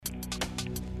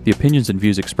The opinions and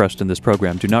views expressed in this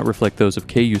program do not reflect those of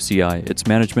KUCI, its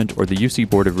management, or the UC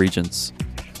Board of Regents.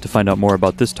 To find out more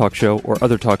about this talk show or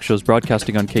other talk shows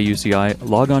broadcasting on KUCI,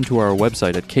 log on to our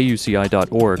website at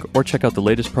kuci.org or check out the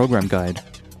latest program guide.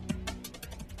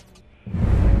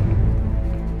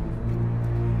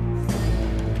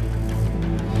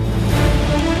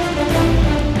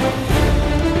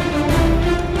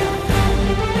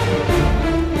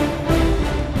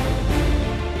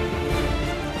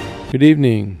 Good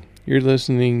evening. You're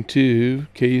listening to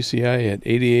KUCI at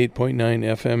 88.9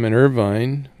 FM in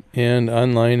Irvine and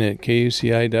online at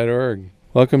kuci.org.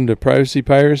 Welcome to Privacy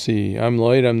Piracy. I'm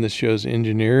Lloyd. I'm this show's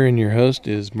engineer, and your host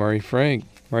is Mari Frank.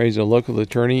 Mari's a local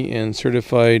attorney and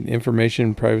certified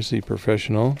information privacy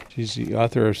professional. She's the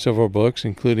author of several books,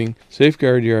 including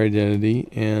Safeguard Your Identity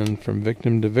and From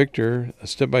Victim to Victor, a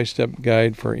step-by-step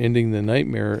guide for ending the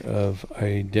nightmare of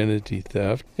identity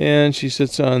theft. And she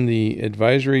sits on the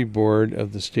advisory board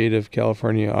of the State of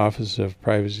California Office of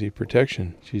Privacy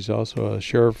Protection. She's also a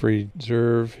sheriff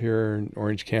reserve here in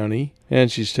Orange County, and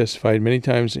she's testified many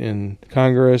times in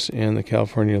Congress and the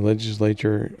California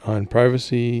legislature on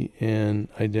privacy and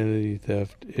identity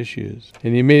theft issues.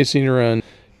 And you may have seen her on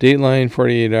Dateline,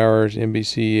 48 Hours,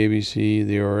 NBC, ABC,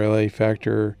 The Aurelia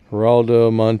Factor,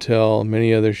 Geraldo, Montel,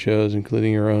 many other shows,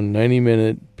 including her own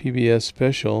 90-minute PBS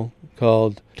special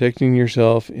called Protecting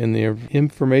Yourself in the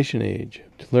Information Age.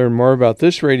 To learn more about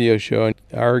this radio show and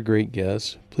our great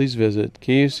guests, please visit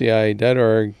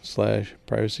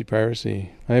kuci.org/privacypiracy.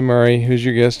 Hi, Mari. Who's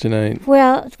your guest tonight?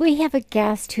 Well, we have a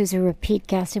guest who's a repeat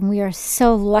guest, and we are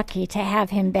so lucky to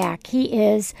have him back. He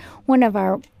is one of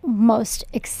our most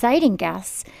exciting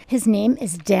guests. His name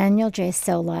is Daniel J.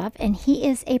 Solove, and he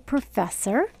is a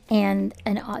professor and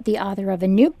the author of a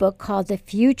new book called The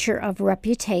Future of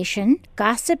Reputation,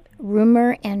 Gossip,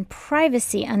 Rumor, and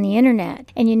Privacy on the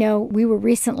Internet. And you know, we were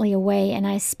recently away, and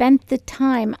I spent the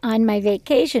time on my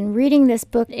vacation reading this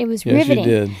book. It was riveting. Yes,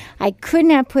 you did. I could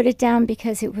not put it down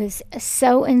because it was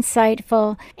so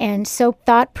insightful and so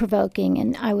thought-provoking,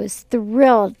 and I was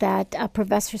thrilled that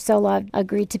Professor Solove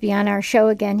agreed to be on our show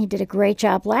again. He did a great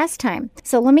job last time.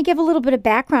 So let me give a little bit of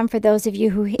background for those of you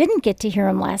who didn't get to hear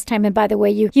him last time. And by the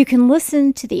way, you can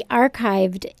listen to the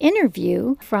archived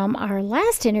interview from our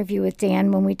last interview with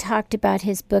Dan when we talked about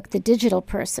his book, The Digital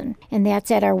Person. And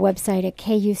that's at our website at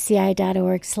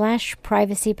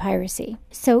kuci.org/privacypiracy.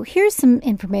 So here's some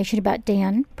information about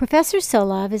Dan. Professor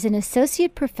Solove is an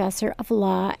associate professor of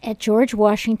law at George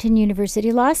Washington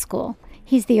University Law School.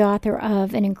 He's the author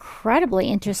of an incredibly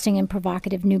interesting and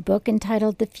provocative new book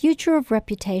entitled The Future of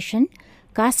Reputation,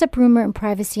 Gossip, Rumor, and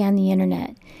Privacy on the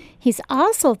Internet. He's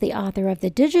also the author of The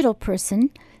Digital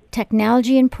Person,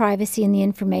 Technology and Privacy in the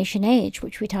Information Age,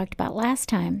 which we talked about last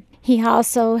time. He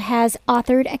also has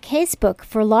authored a casebook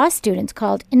for law students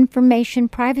called Information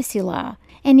Privacy Law,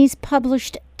 and he's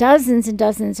published dozens and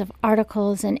dozens of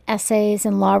articles and essays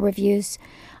and law reviews.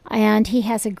 And he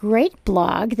has a great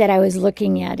blog that I was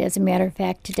looking at, as a matter of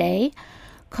fact, today,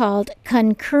 called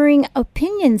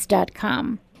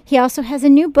concurringopinions.com. He also has a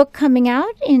new book coming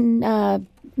out in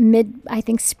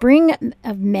spring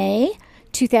of May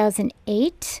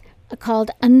 2008 called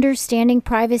Understanding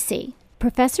Privacy.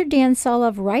 Professor Dan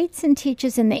Solove writes and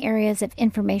teaches in the areas of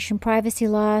information privacy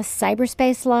law,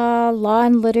 cyberspace law, law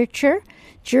and literature,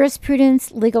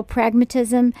 jurisprudence, legal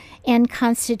pragmatism, and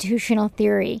constitutional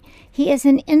theory. He is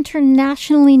an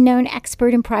internationally known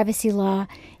expert in privacy law,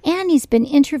 and he's been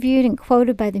interviewed and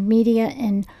quoted by the media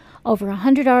in over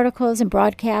 100 articles and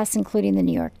broadcasts, including the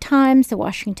New York Times, the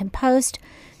Washington Post,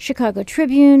 Chicago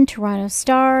Tribune, Toronto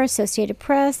Star, Associated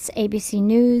Press, ABC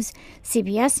News,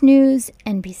 CBS News,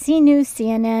 NBC News,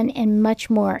 CNN, and much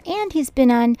more. And he's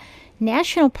been on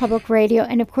National Public Radio,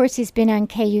 and of course he's been on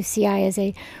KUCI as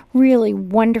a really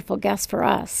wonderful guest for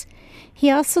us. He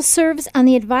also serves on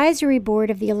the advisory board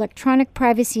of the Electronic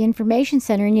Privacy Information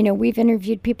Center, and you know, we've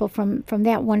interviewed people from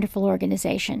that wonderful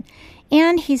organization.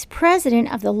 And he's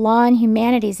president of the Law and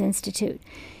Humanities Institute.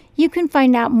 You can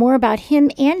find out more about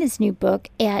him and his new book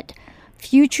at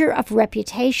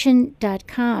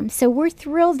futureofreputation.com. So we're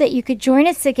thrilled that you could join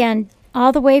us again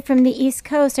all the way from the East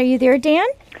Coast. Are you there, Dan?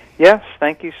 Yes,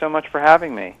 thank you so much for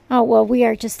having me. Oh, well, we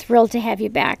are just thrilled to have you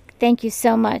back. Thank you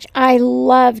so much. I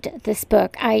loved this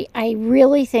book. I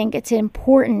really think it's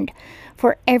important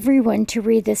for everyone to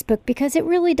read this book because it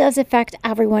really does affect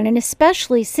everyone, and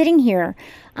especially sitting here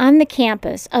on the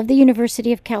campus of the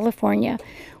University of California.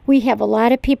 We have a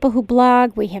lot of people who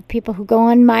blog. We have people who go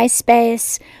on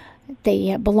MySpace.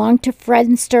 They belong to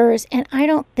Friendsters, and I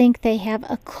don't think they have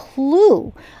a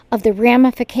clue of the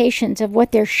ramifications of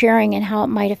what they're sharing and how it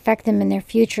might affect them in their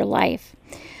future life.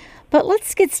 But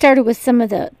let's get started with some of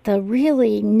the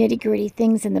really nitty-gritty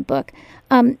things in the book.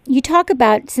 You talk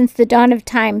about, since the dawn of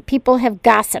time, people have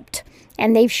gossiped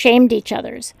and they've shamed each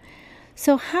other's.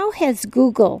 So how has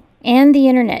Google and the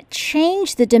internet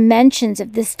changed the dimensions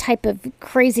of this type of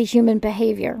crazy human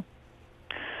behavior?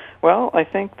 Well, I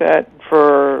think that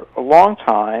for a long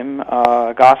time,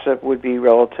 gossip would be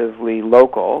relatively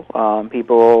local.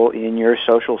 People in your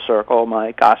social circle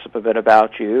might gossip a bit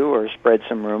about you or spread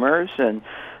some rumors, and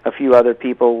a few other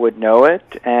people would know it,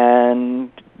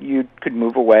 and you could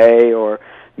move away, or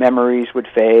memories would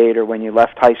fade, or when you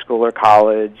left high school or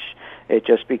college, it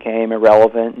just became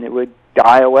irrelevant and it would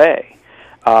die away.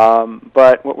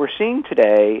 But what we're seeing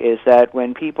today is that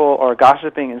when people are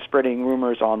gossiping and spreading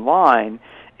rumors online,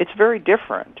 it's very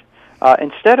different.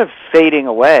 Instead of fading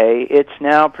away, it's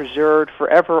now preserved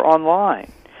forever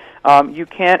online. You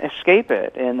can't escape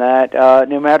it in that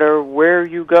no matter where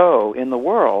you go in the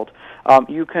world,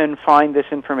 you can find this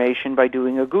information by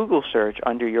doing a Google search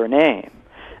under your name.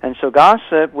 And so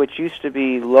gossip, which used to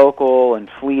be local and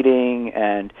fleeting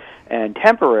and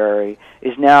temporary,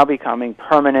 is now becoming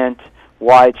permanent,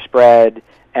 widespread,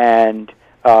 and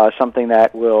something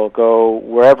that will go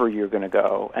wherever you're going to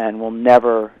go and will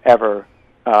never, ever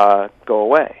go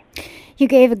away. You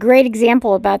gave a great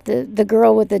example about the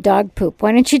girl with the dog poop.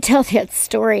 Why don't you tell that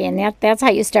story? And that's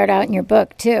how you start out in your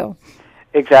book, too.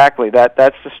 Exactly. That's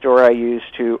the story I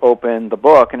used to open the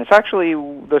book. And it's actually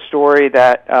the story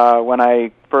that when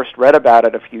I first read about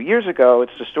it a few years ago,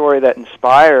 it's the story that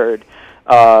inspired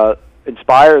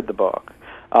the book.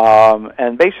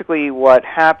 And basically what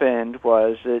happened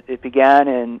was it began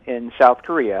in South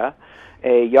Korea.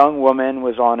 A young woman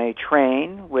was on a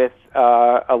train with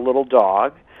a little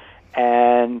dog,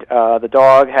 and the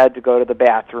dog had to go to the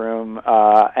bathroom,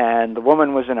 and the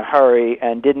woman was in a hurry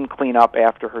and didn't clean up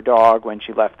after her dog when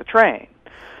she left the train.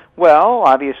 Well,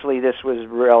 obviously this was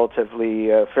relatively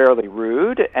fairly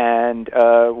rude, and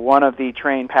one of the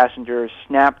train passengers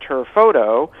snapped her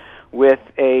photo with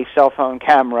a cell phone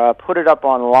camera, put it up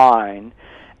online,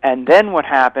 and then what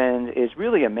happened is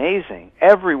really amazing.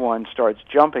 Everyone starts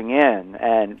jumping in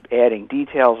and adding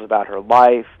details about her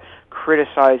life,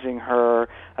 criticizing her,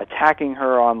 attacking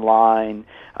her online,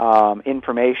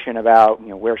 information about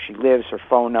where she lives, her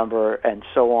phone number, and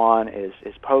so on is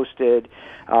posted,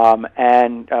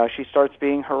 and she starts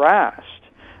being harassed.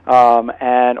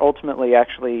 And ultimately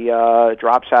actually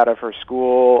drops out of her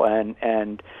school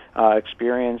and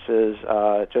experiences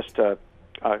just a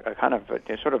kind of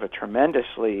sort of a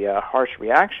tremendously harsh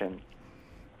reaction.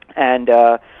 And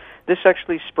this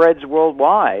actually spreads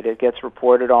worldwide. It gets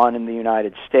reported on in the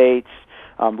United States,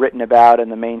 written about in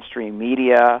the mainstream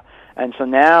media, and so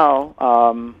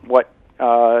now what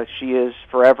she is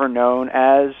forever known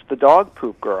as the dog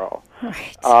poop girl.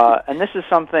 Right. And this is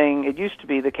something, it used to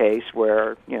be the case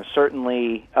where,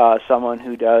 certainly someone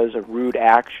who does a rude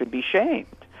act should be shamed.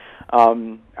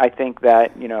 I think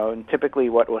that, typically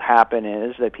what would happen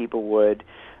is that people would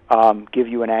give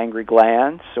you an angry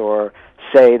glance or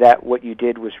say that what you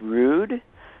did was rude.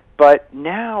 But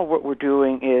now what we're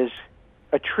doing is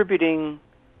attributing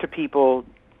to people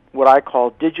what I call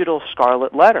digital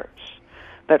scarlet letters,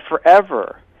 that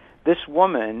forever this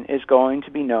woman is going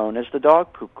to be known as the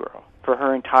dog poop girl for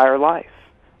her entire life,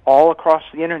 all across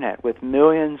the internet with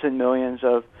millions and millions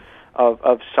of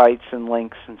sites and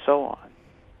links and so on.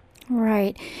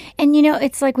 Right. And,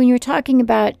 it's like when you were talking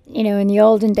about, in the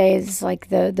olden days, like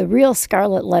the real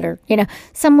scarlet letter,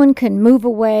 someone can move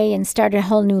away and start a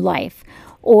whole new life.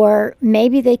 Or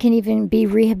maybe they can even be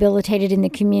rehabilitated in the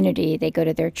community. They go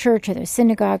to their church or their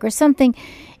synagogue or something,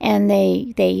 and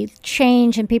they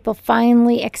change, and people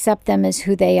finally accept them as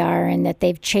who they are and that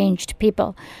they've changed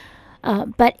people.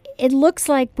 But it looks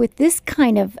like with this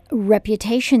kind of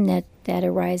reputation that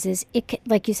arises,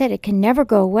 like you said, it can never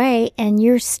go away, and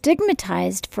you're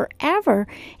stigmatized forever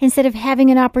instead of having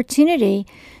an opportunity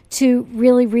to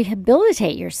really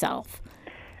rehabilitate yourself.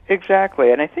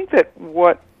 Exactly, and I think that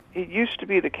it used to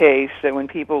be the case that when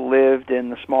people lived in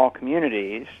the small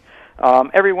communities,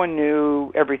 everyone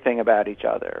knew everything about each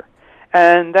other.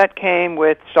 And that came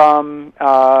with some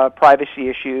privacy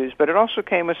issues, but it also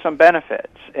came with some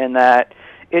benefits in that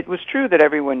it was true that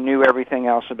everyone knew everything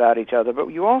else about each other, but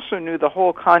you also knew the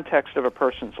whole context of a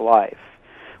person's life.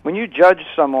 When you judged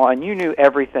someone, you knew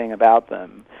everything about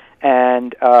them,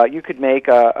 and you could make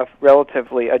a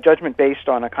judgment based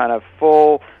on a kind of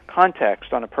full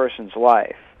context on a person's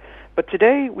life. But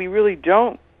today, we really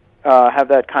don't have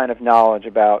that kind of knowledge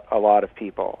about a lot of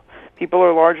people. People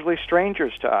are largely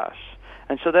strangers to us.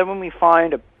 And so then when we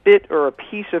find a bit or a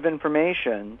piece of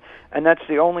information, and that's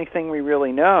the only thing we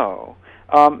really know,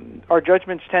 our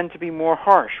judgments tend to be more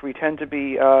harsh. We tend to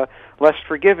be less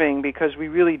forgiving because we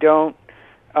really don't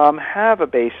have a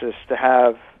basis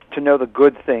to know the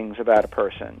good things about a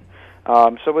person.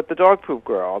 So with the dog poop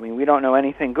girl, I mean, we don't know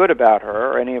anything good about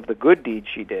her or any of the good deeds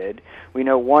she did. We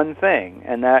know one thing,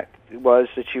 and that was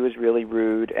that she was really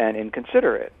rude and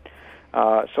inconsiderate.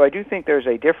 So I do think there's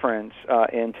a difference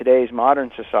in today's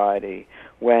modern society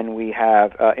when we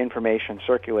have information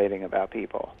circulating about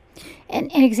people. And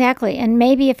exactly. And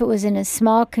maybe if it was in a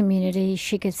small community,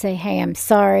 she could say, hey, I'm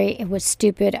sorry, it was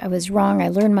stupid, I was wrong, I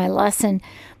learned my lesson.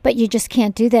 But you just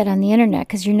can't do that on the internet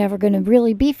because you're never going to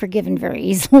really be forgiven very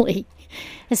easily,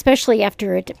 especially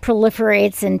after it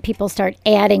proliferates and people start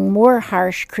adding more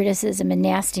harsh criticism and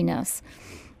nastiness.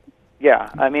 Yeah,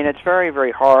 I mean, it's very,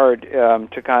 very hard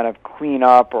to kind of clean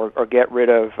up or get rid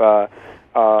of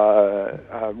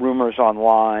rumors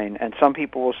online. And some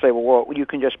people will say, well, you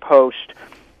can just post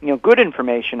good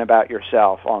information about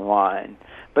yourself online.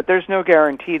 But there's no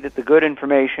guarantee that the good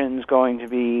information is going to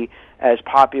be as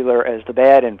popular as the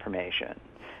bad information.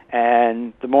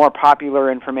 And the more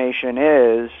popular information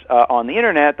is on the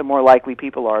internet, the more likely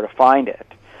people are to find it.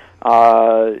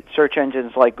 Search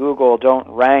engines like Google don't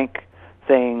rank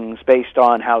things based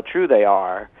on how true they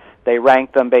are. They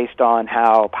rank them based on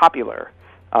how popular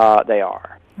they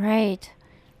are. Right,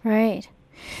 right.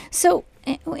 So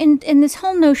in this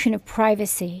whole notion of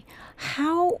privacy,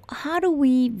 how do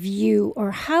we view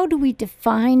or how do we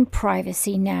define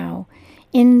privacy now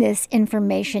in this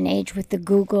information age with the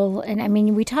Google? And I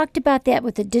mean, we talked about that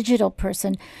with the digital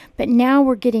person, but now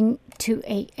we're getting to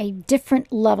a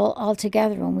different level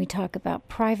altogether when we talk about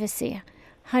privacy.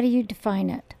 How do you define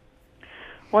it?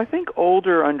 Well, I think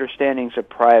older understandings of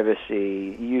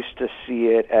privacy used to see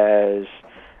it as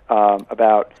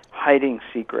about hiding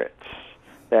secrets,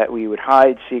 that we would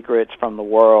hide secrets from the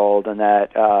world, and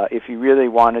that if you really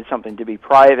wanted something to be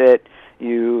private,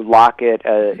 you lock it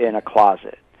in a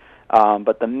closet.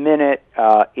 But the minute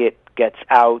it gets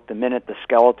out, the minute the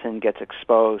skeleton gets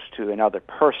exposed to another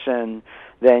person,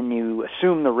 then you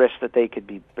assume the risk that they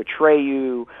could betray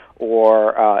you,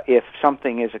 or if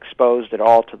something is exposed at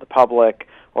all to the public,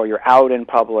 or you're out in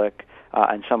public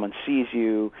and someone sees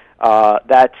you,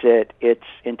 that's it. It's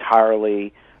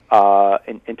entirely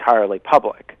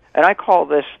public. And I call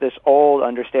this old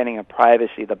understanding of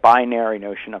privacy the binary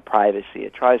notion of privacy.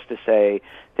 It tries to say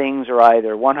things are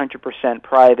either 100%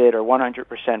 private or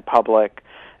 100% public,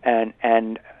 and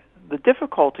the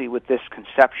difficulty with this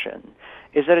conception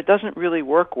is that it doesn't really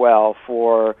work well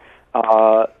for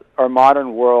our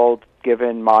modern world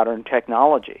given modern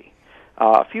technology.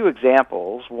 A few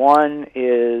examples. One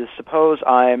is suppose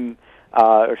a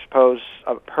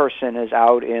person is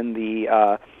out in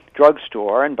the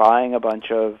drugstore and buying a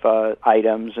bunch of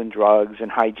items and drugs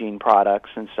and hygiene products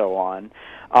and so on.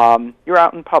 You're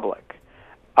out in public.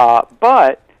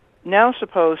 But now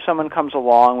suppose someone comes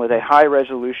along with a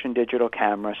high-resolution digital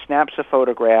camera, snaps a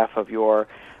photograph of your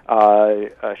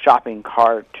shopping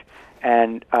cart,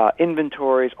 and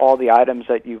inventories all the items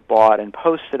that you've bought and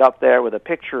posts it up there with a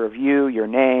picture of you, your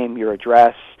name, your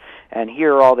address, and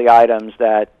here are all the items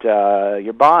that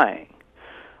you're buying.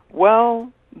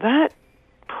 Well, that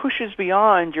pushes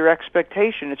beyond your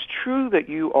expectation. It's true that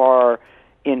you are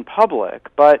in public,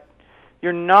 but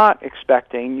you're not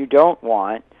expecting, you don't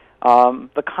want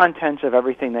the contents of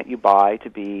everything that you buy to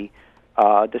be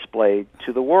displayed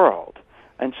to the world.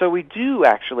 And so we do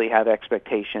actually have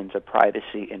expectations of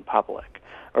privacy in public,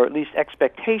 or at least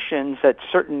expectations that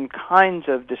certain kinds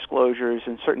of disclosures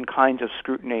and certain kinds of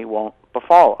scrutiny won't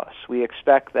befall us. We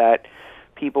expect that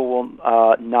people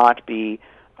will not be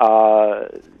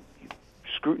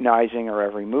scrutinizing our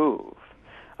every move.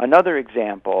 Another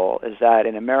example is that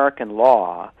in American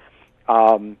law,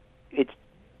 it's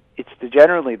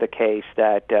generally the case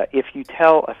that if you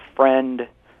tell a friend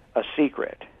a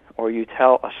secret, or you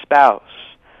tell a spouse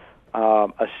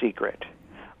a secret,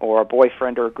 or a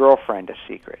boyfriend or a girlfriend a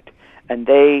secret, and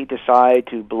they decide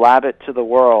to blab it to the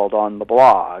world on the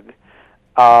blog,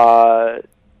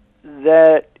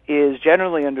 that is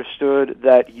generally understood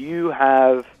that you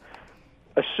have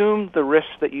assumed the risk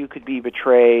that you could be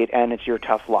betrayed, and it's your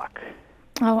tough luck.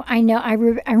 Oh, I know. I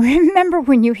remember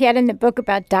when you had in the book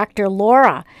about Dr.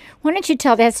 Laura. Why don't you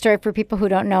tell that story for people who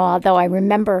don't know, although I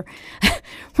remember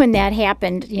when that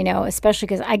happened, especially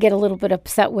because I get a little bit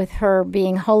upset with her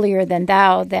being holier than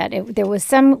thou, that there was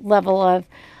some level of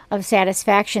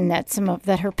satisfaction that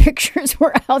that her pictures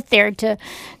were out there to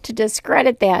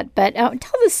discredit that. But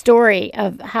tell the story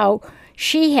of how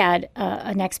she had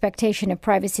an expectation of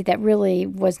privacy that really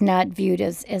was not viewed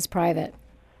as private.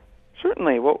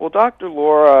 Certainly. Well, Dr.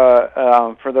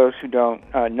 Laura, for those who don't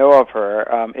know of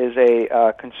her, is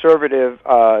a conservative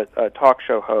talk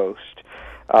show host,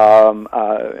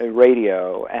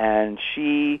 radio, and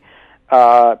she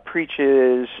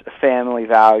preaches family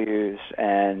values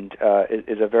and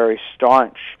is a very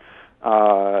staunch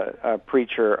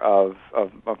preacher of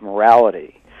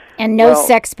morality. And no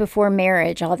sex before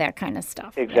marriage, all that kind of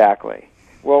stuff. Exactly. Yeah.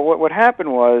 Well, what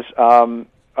happened was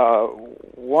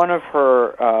one of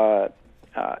her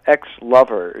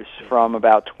ex-lovers from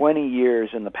about 20 years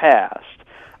in the past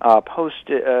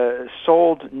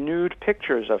sold nude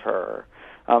pictures of her,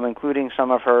 including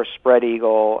some of her spread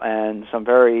eagle and some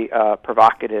very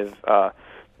provocative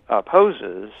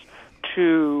poses,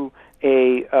 to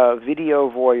a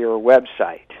video voyeur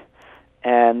website.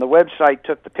 And the website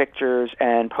took the pictures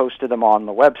and posted them on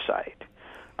the website.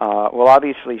 Well,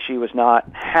 obviously, she was not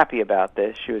happy about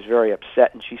this. She was very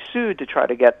upset, and she sued to try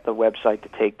to get the website to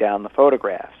take down the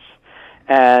photographs.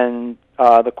 And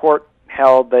the court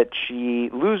held that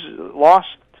she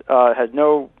had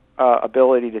no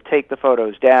ability to take the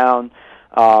photos down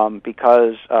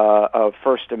because of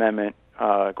First Amendment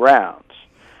grounds.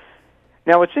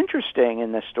 Now, what's interesting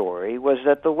in this story was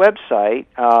that the website,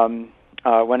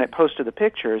 when it posted the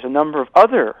pictures, a number of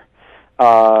other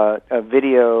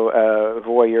video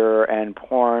voyeur and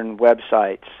porn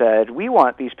websites said, we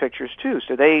want these pictures too.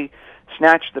 So they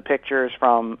snatched the pictures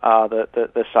from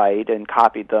the site and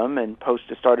copied them and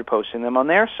started posting them on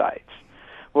their sites.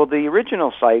 Well, the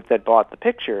original site that bought the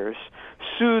pictures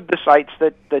sued the sites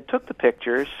that took the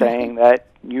pictures, saying that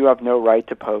you have no right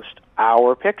to post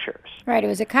our pictures. Right, it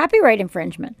was a copyright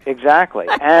infringement. Exactly,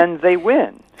 and they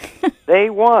win. They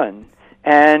won.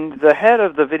 And the head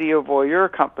of the video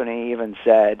voyeur company even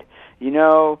said,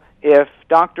 if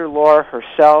Dr. Laura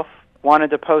herself wanted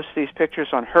to post these pictures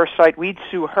on her site, we'd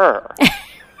sue her.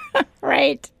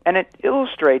 Right. And it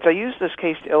illustrates, I use this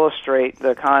case to illustrate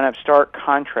the kind of stark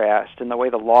contrast in the way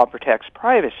the law protects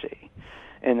privacy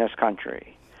in this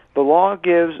country. The law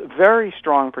gives very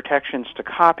strong protections to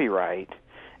copyright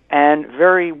and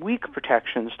very weak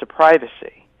protections to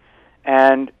privacy.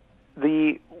 And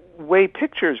the way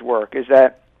pictures work is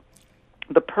that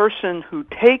the person who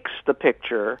takes the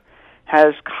picture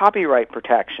has copyright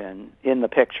protection in the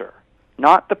picture,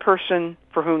 not the person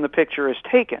for whom the picture is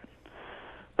taken.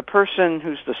 The person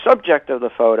who's the subject of the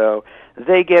photo,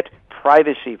 they get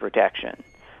privacy protection.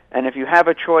 And if you have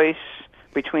a choice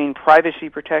between privacy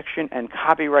protection and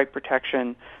copyright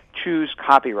protection, choose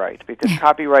copyright, because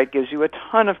copyright gives you a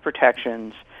ton of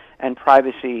protections and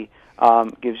privacy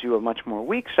gives you a much more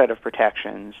weak set of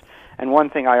protections. And one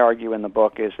thing I argue in the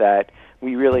book is that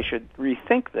we really should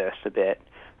rethink this a bit.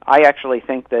 I actually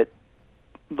think that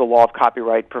the law of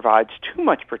copyright provides too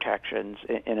much protections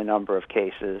in a number of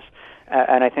cases,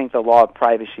 and I think the law of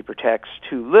privacy protects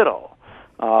too little.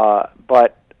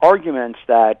 But arguments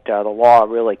that the law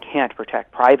really can't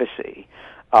protect privacy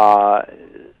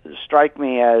strike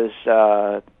me as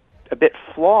a bit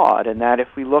flawed, in that if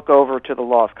we look over to the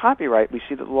law of copyright, we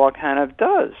see that the law kind of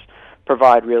does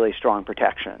provide really strong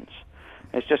protections.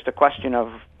 It's just a question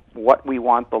of what we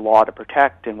want the law to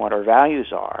protect and what our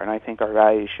values are, and I think our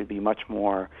values should be much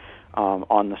more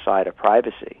on the side of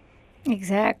privacy.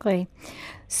 Exactly.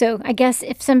 So I guess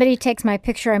if somebody takes my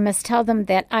picture, I must tell them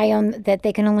that that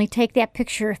they can only take that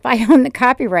picture if I own the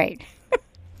copyright.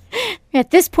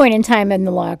 At this point in time in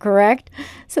the law, correct?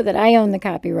 So that I own the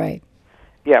copyright.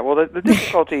 Yeah, well, the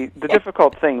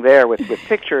difficult thing there with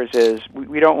pictures is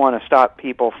we don't want to stop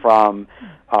people from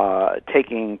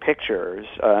taking pictures,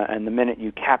 and the minute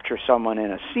you capture someone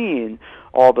in a scene,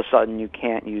 all of a sudden you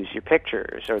can't use your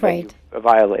pictures, or that you've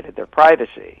violated their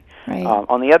privacy. Right.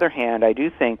 On the other hand, I do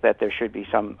think that there should be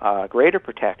some greater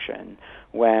protection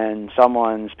when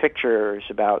someone's pictures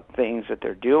about things that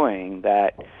they're doing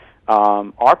that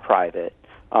are private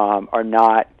are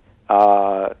not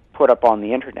put up on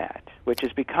the Internet, which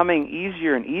is becoming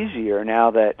easier and easier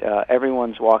now that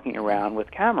everyone's walking around with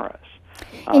cameras.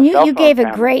 And you gave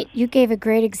a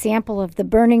great example of the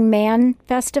Burning Man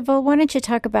festival. Why don't you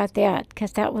talk about that?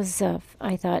 Because that was,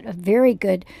 I thought, a very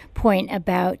good point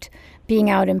about being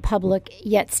out in public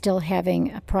yet still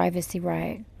having a privacy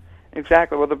right.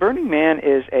 Exactly. Well, the Burning Man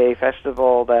is a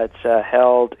festival that's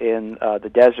held in the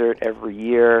desert every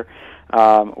year,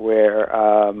 where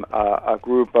a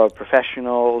group of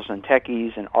professionals and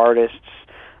techies and artists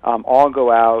all go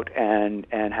out and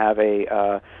have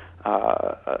a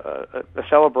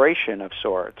celebration of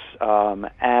sorts.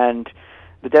 And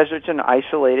the desert's an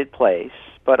isolated place,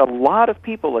 but a lot of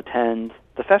people attend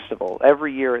the festival.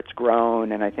 Every year it's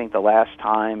grown, and I think the last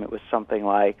time it was something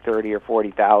like 30 or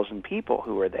 40,000 people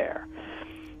who were there.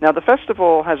 Now, the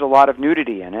festival has a lot of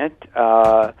nudity in it,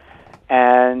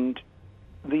 and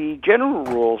the general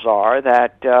rules are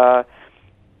that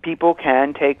people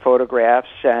can take photographs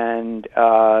and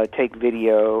take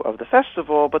video of the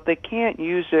festival, but they can't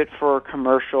use it for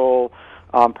commercial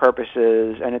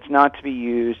purposes, and it's not to be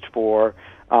used for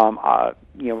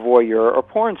voyeur or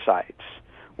porn sites.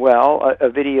 Well, a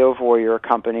video voyeur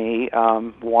company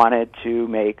wanted to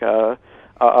make a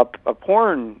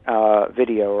porn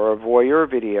video or a voyeur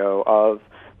video of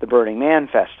the Burning Man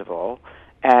Festival,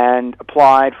 and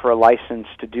applied for a license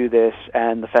to do this,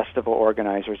 and the festival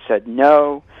organizers said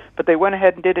no, but they went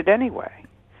ahead and did it anyway.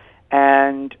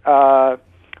 And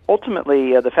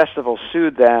ultimately, the festival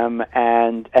sued them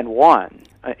and won.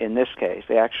 In this case,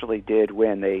 they actually did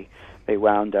win. They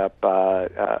wound up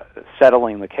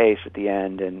settling the case at the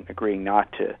end and agreeing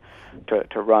not to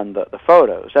run the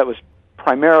photos. That was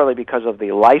primarily because of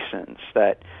the license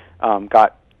that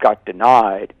got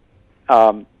denied.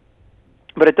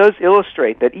 But it does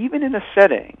illustrate that even in a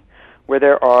setting where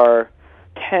there are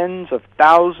tens of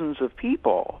thousands of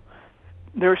people,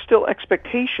 there are still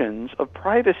expectations of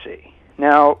privacy.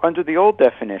 Now, under the old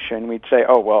definition, we'd say,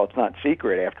 oh, well, it's not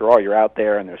secret. After all, you're out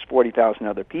there and there's 40,000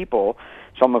 other people,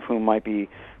 some of whom might be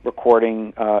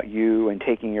recording you and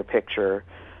taking your picture.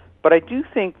 But I do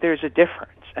think there's a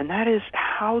difference, and that is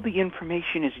how the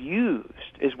information is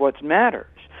used is what matters.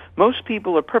 Most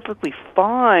people are perfectly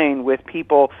fine with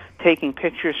people taking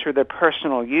pictures for their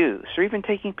personal use, or even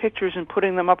taking pictures and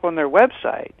putting them up on their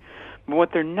website. But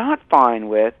what they're not fine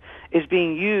with is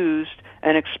being used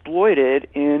and exploited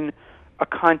in a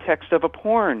context of a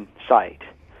porn site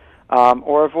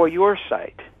or a voyeur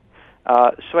site.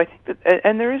 So I think that,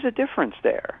 and there is a difference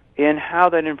there in how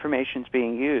that information is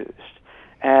being used.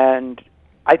 And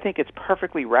I think it's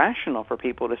perfectly rational for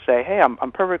people to say, hey,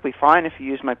 I'm perfectly fine if you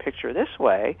use my picture this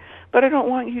way, but I don't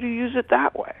want you to use it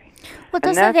that way. Well,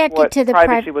 doesn't and that's that get to the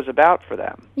privacy was about for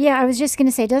them. Yeah, I was just going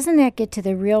to say, doesn't that get to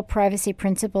the real privacy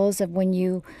principles of when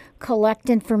you collect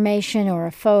information or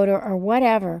a photo or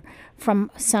whatever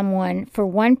from someone for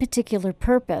one particular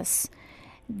purpose,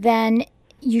 then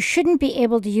you shouldn't be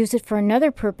able to use it for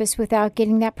another purpose without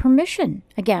getting that permission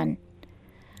again.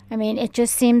 I mean, it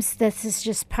just seems this is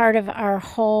just part of our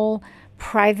whole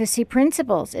privacy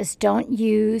principles, is don't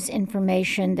use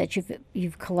information that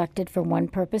you've collected for one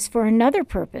purpose for another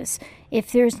purpose if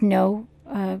there's no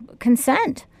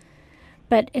consent.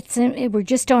 But we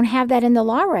just don't have that in the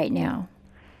law right now.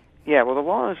 Yeah, well, the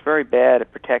law is very bad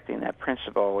at protecting that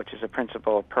principle, which is a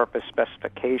principle of purpose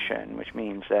specification, which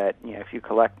means that if you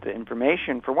collect the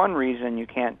information for one reason, you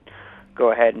can't go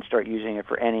ahead and start using it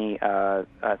for any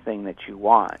thing that you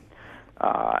want.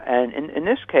 And in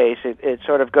this case, it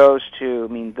sort of goes to,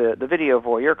 I mean, the video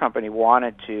voyeur company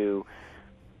wanted to,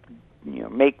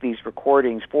 make these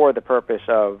recordings for the purpose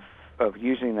of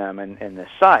using them in the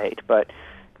site, but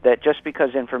that just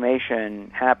because information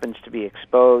happens to be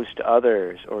exposed to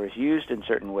others or is used in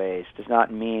certain ways does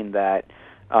not mean that,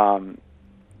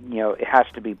 it has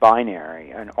to be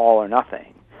binary and all or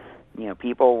nothing.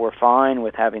 People were fine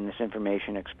with having this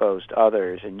information exposed to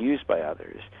others and used by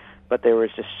others, but there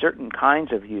was just certain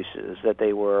kinds of uses that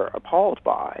they were appalled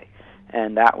by,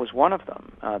 and that was one of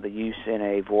them, the use in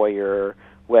a voyeur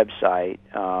website,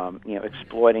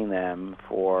 exploiting them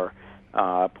for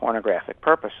pornographic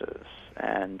purposes.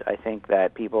 And I think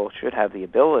that people should have the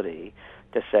ability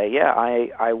to say, yeah,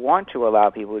 I want to allow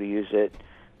people to use it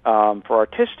for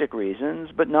artistic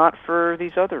reasons, but not for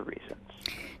these other reasons.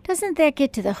 Doesn't that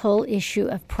get to the whole issue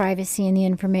of privacy in the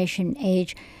information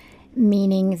age,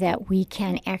 meaning that we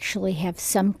can actually have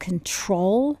some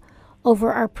control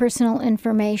over our personal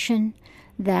information,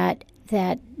 that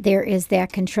there is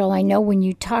that control? I know when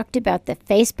you talked about the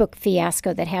Facebook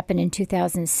fiasco that happened in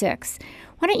 2006,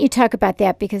 why don't you talk about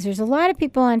that? Because there's a lot of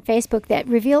people on Facebook that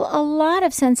reveal a lot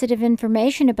of sensitive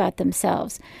information about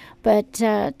themselves. But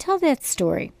tell that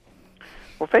story.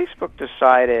 Well, Facebook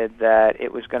decided that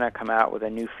it was going to come out with a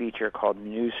new feature called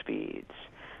News Feeds.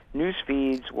 News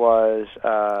Feeds was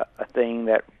a thing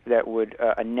that would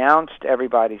announce to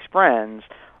everybody's friends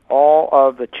all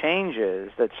of the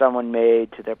changes that someone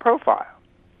made to their profile.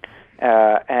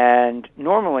 And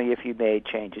normally, if you made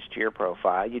changes to your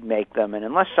profile, you'd make them, and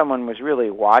unless someone was really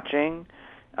watching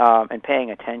and paying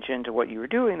attention to what you were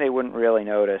doing, they wouldn't really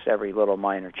notice every little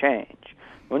minor change.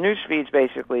 Well, News Feeds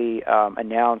basically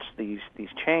announced these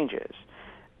changes.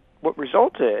 What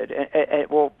resulted,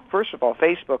 well, first of all,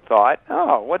 Facebook thought,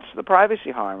 oh, what's the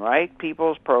privacy harm, right?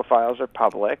 People's profiles are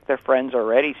public. Their friends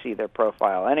already see their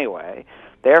profile anyway.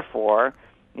 Therefore,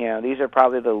 These are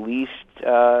probably the least,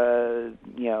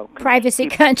 privacy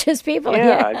conscious people.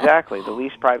 Yeah, exactly. The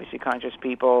least privacy conscious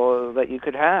people that you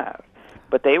could have.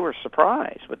 But they were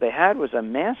surprised. What they had was a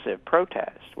massive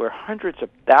protest where hundreds of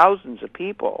thousands of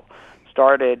people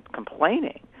started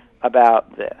complaining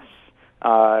about this,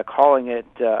 calling it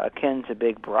akin to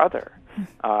Big Brother.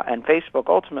 And Facebook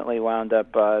ultimately wound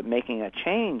up making a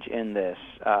change in this,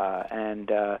 and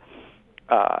were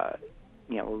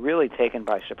really taken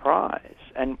by surprise.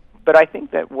 But I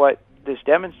think that what this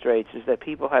demonstrates is that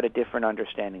people had a different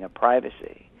understanding of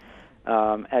privacy.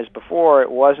 As before, it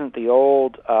wasn't the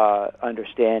old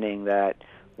understanding that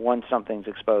once something's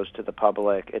exposed to the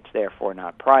public, it's therefore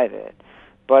not private.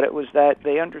 But it was that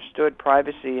they understood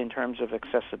privacy in terms of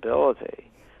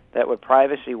accessibility. That what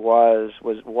privacy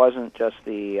wasn't just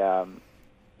the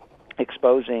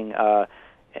exposing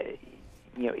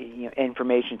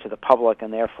information to the public,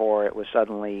 and therefore it was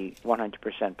suddenly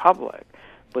 100% public.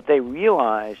 What they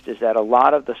realized is that a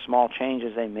lot of the small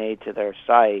changes they made to their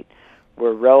site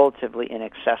were relatively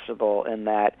inaccessible, in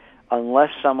that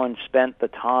unless someone spent the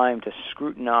time to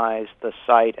scrutinize the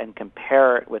site and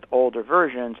compare it with older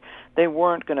versions, they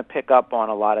weren't going to pick up on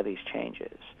a lot of these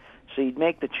changes. So you'd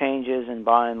make the changes, and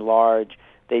by and large,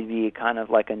 they'd be kind of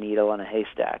like a needle in a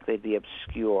haystack. They'd be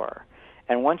obscure.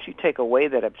 And once you take away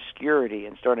that obscurity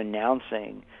and start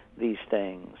announcing these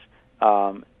things,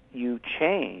 you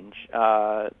change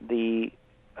the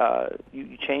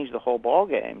whole ball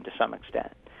game to some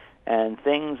extent. And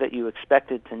things that you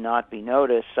expected to not be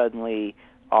noticed suddenly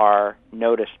are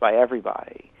noticed by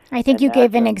everybody. I think you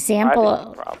gave an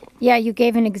example. Yeah, you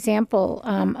gave an example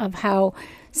of how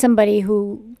somebody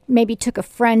who maybe took a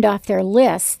friend off their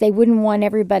list, they wouldn't want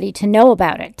everybody to know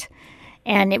about it.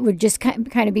 And it would just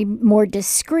kind of be more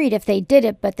discreet if they did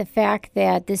it. But the fact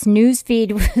that this news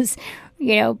feed was,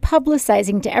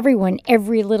 publicizing to everyone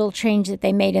every little change that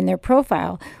they made in their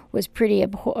profile was pretty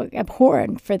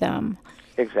abhorrent for them.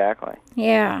 Exactly.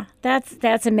 Yeah,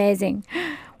 that's amazing.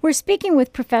 We're speaking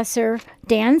with Professor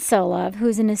Dan Solove,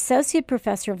 who's an associate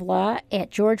professor of law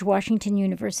at George Washington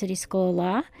University School of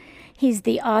Law. He's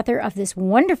the author of this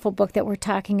wonderful book that we're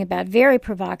talking about, very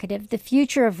provocative, The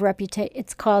Future of Reputation.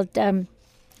 It's called, I'm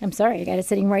sorry, I got it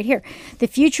sitting right here. The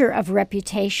Future of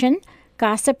Reputation,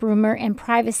 Gossip, Rumor, and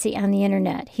Privacy on the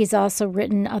Internet. He's also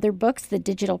written other books, The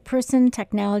Digital Person,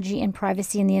 Technology and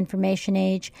Privacy in the Information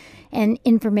Age, and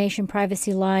Information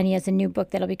Privacy Law, and he has a new book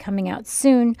that'll be coming out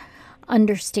soon,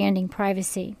 Understanding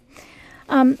Privacy.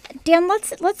 Dan,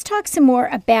 let's talk some more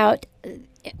about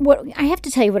what I have to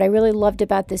tell you. What I really loved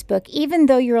about this book, even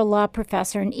though you're a law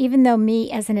professor, and even though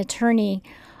me as an attorney,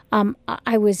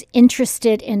 I was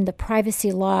interested in the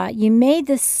privacy law, you made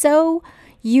this so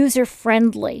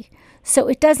user-friendly. So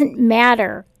it doesn't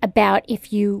matter about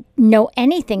if you know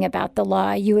anything about the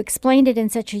law. You explained it in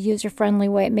such a user-friendly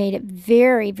way. It made it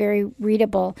very, very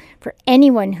readable for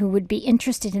anyone who would be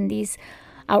interested in these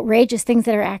outrageous things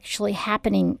that are actually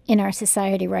happening in our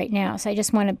society right now. So I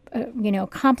just want to,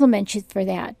 compliment you for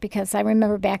that, because I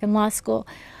remember back in law school,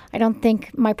 I don't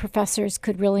think my professors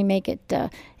could really make it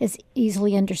as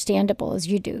easily understandable as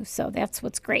you do. So that's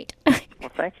what's great.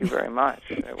 Well, thank you very much.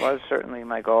 It was certainly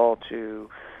my goal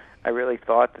I really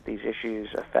thought that these issues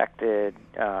affected,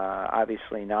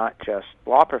 obviously, not just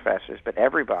law professors, but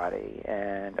everybody.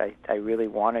 And I really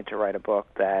wanted to write a book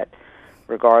that,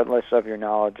 regardless of your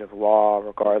knowledge of law,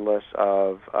 regardless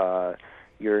of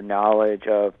your knowledge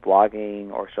of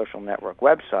blogging or social network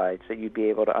websites, that you'd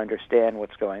be able to understand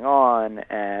what's going on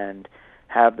and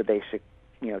have the basic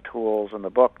tools in the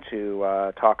book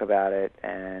to talk about it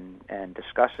and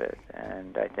discuss it.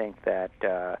 And I think that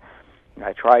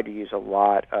I tried to use a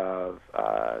lot of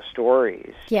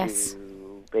stories Yes.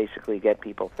 to basically get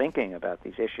people thinking about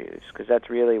these issues, because that's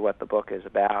really what the book is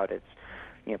about. It's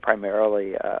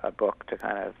primarily a book to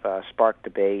kind of spark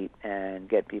debate and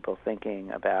get people thinking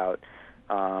about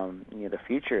the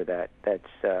future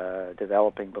that's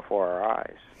developing before our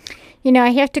eyes.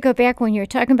 I have to go back when you were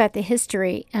talking about the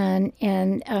history and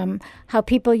how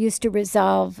people used to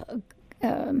resolve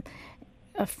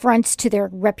affronts to their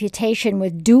reputation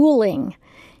with dueling.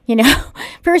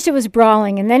 First it was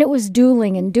brawling, and then it was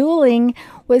dueling, and dueling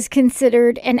was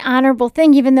considered an honorable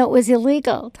thing, even though it was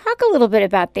illegal. Talk a little bit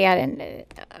about that, and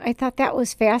I thought that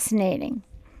was fascinating.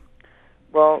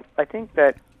 Well, I think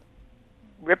that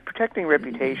protecting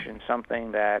reputation is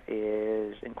something that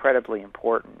is incredibly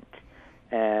important,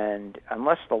 and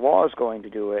unless the law is going to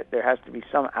do it, there has to be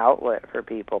some outlet for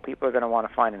people. People are going to want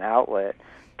to find an outlet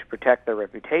to protect their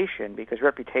reputation, because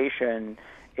reputation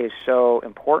is so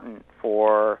important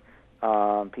for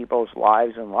people's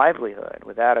lives and livelihood.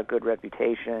 Without a good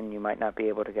reputation, you might not be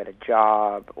able to get a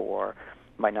job, or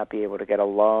might not be able to get a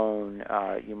loan.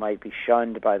 You might be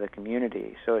shunned by the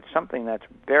community. So it's something that's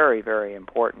very, very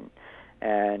important,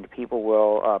 and people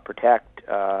will protect,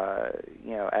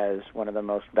 as one of the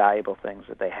most valuable things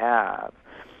that they have.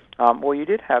 Well, you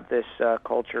did have this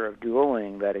culture of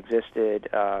dueling that existed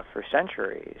for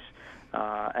centuries,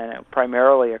 and it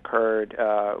primarily occurred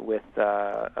with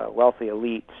wealthy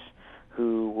elites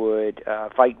who would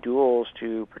fight duels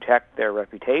to protect their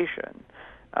reputation.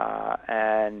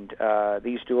 And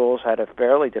these duels had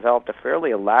developed a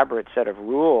fairly elaborate set of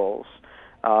rules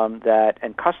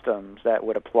and customs that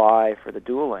would apply for the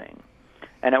dueling.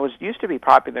 And it used to be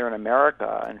popular in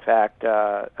America. In fact,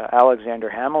 Alexander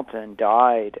Hamilton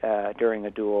died during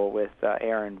a duel with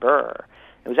Aaron Burr.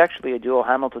 It was actually a duel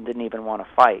Hamilton didn't even want to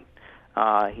fight.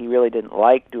 He really didn't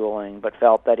like dueling, but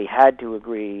felt that he had to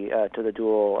agree to the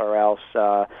duel, or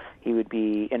else he would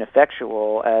be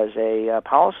ineffectual as a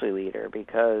policy leader,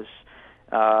 because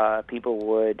people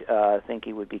would think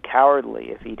he would be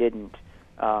cowardly if he didn't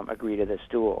agree to this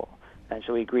duel. And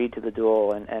so he agreed to the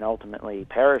duel and ultimately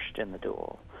perished in the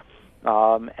duel.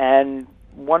 And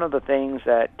one of the things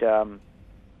that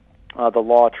the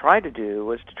law tried to do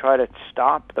was to try to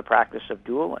stop the practice of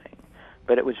dueling.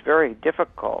 But it was very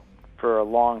difficult for a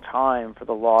long time for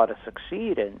the law to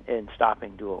succeed in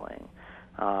stopping dueling.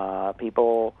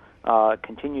 People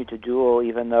continued to duel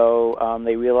even though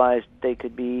they realized they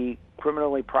could be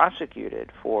criminally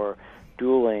prosecuted for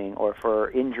dueling or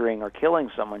for injuring or killing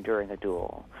someone during a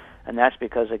duel. And that's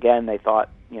because, again, they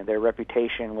thought their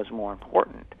reputation was more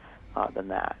important than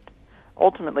that.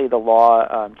 Ultimately, the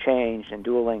law changed and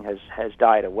dueling has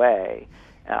died away.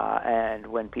 And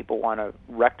when people want to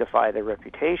rectify their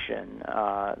reputation,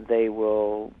 they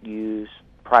will use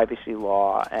privacy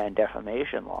law and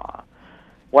defamation law.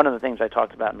 One of the things I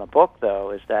talked about in the book, though,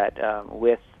 is that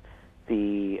with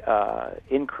the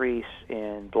increase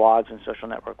in blogs and social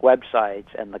network websites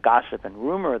and the gossip and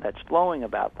rumor that's flowing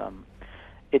about them,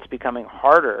 it's becoming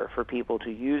harder for people to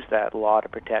use that law to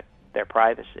protect their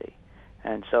privacy.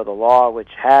 And so the law, which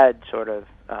had sort of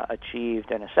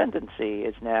achieved an ascendancy,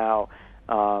 is now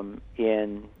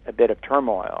in a bit of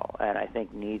turmoil, and I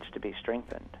think needs to be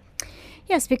strengthened.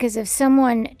 Yes, because if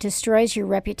someone destroys your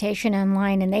reputation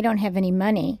online and they don't have any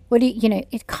money,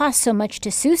 it costs so much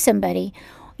to sue somebody,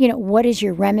 what is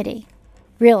your remedy,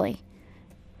 really?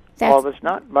 Well, there's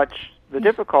not much. The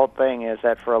difficult thing is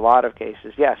that for a lot of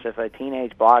cases, yes, if a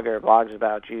teenage blogger blogs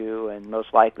about you, and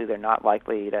most likely they're not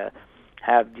likely to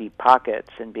have deep pockets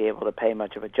and be able to pay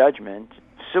much of a judgment,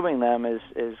 suing them is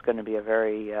going to be a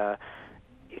very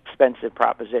expensive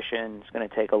proposition. It's going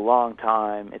to take a long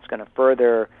time. It's going to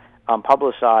further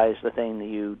publicize the thing that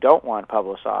you don't want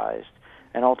publicized,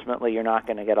 and ultimately you're not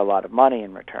going to get a lot of money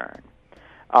in return.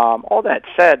 All that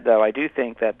said, though, I do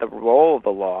think that the role of the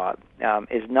law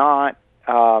is not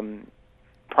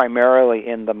primarily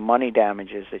in the money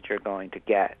damages that you're going to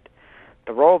get.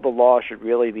 The role of the law should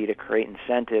really be to create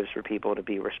incentives for people to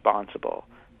be responsible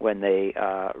when they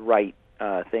write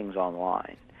things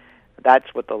online.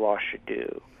 That's what the law should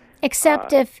do.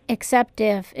 Except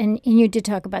if, and you did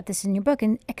talk about this in your book,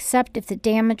 and except if the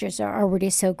damages are already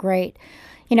so great.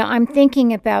 I'm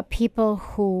thinking about people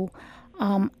who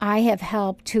I have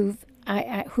helped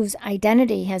whose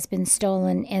identity has been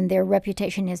stolen and their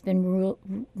reputation has been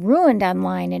ruined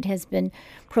online. It has been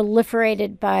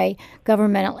proliferated by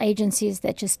governmental agencies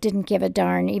that just didn't give a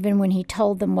darn, even when he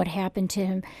told them what happened to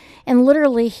him. And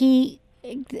literally,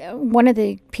 one of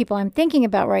the people I'm thinking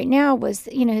about right now was,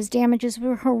 his damages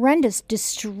were horrendous,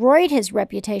 destroyed his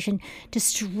reputation,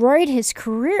 destroyed his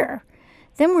career.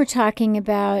 Then we're talking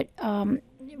about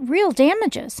real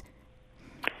damages.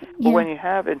 Well, when you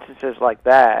have instances like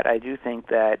that, I do think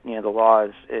that the law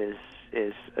is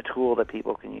a tool that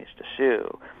people can use to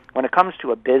sue. When it comes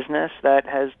to a business that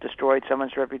has destroyed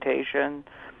someone's reputation,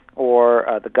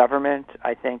 or the government,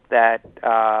 I think that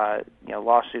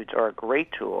lawsuits are a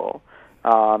great tool,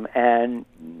 and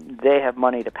they have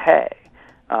money to pay.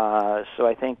 So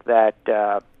I think that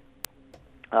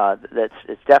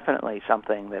it's definitely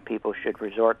something that people should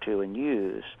resort to and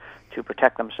use to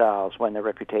protect themselves when their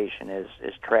reputation is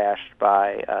trashed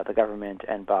by the government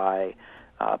and by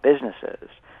businesses.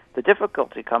 The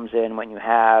difficulty comes in when you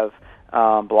have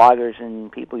bloggers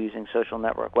and people using social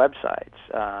network websites.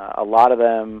 A lot of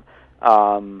them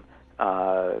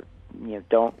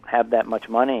don't have that much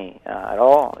money at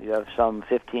all. You have some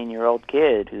 15-year-old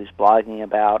kid who's blogging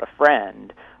about a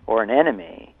friend or an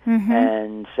enemy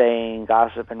and saying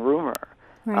gossip and rumor.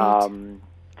 Right.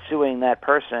 Suing that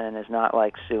person is not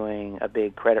like suing a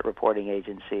big credit reporting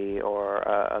agency or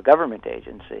a government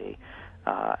agency,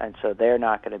 and so they're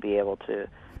not going to be able to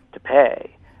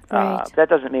pay. Right. That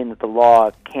doesn't mean that the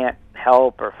law can't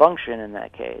help or function in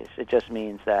that case. It just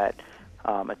means that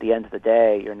at the end of the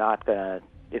day, you're not going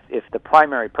to, if the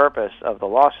primary purpose of the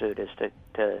lawsuit is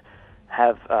to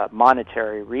have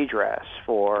monetary redress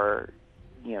for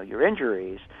your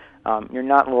injuries, you're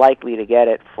not likely to get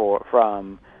it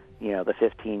from the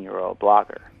 15-year-old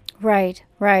blogger. Right,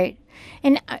 right.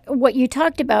 And what you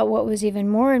talked about, what was even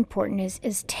more important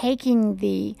is taking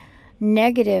the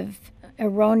negative,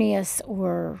 erroneous,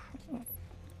 or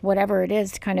whatever it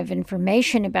is, kind of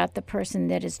information about the person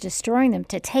that is destroying them,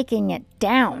 to taking it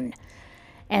down.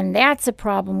 And that's a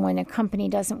problem when a company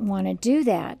doesn't want to do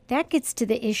that. That gets to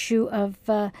the issue of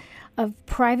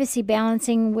privacy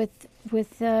balancing with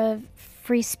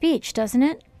free speech, doesn't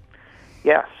it?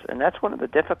 Yes, and that's one of the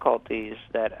difficulties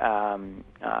that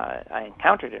I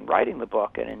encountered in writing the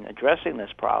book and in addressing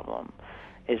this problem,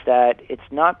 is that it's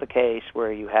not the case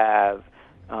where you have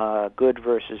good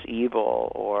versus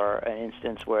evil, or an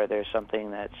instance where there's something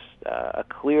that's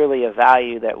clearly a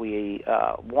value that we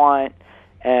want,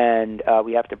 and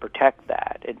we have to protect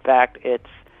that. In fact, it's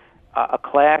a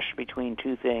clash between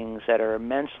two things that are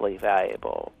immensely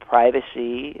valuable: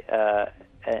 privacy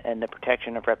and the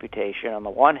protection of reputation on the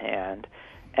one hand,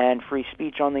 and free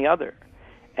speech on the other.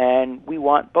 And we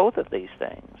want both of these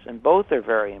things, and both are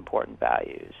very important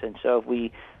values. And so if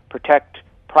we protect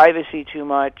privacy too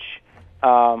much,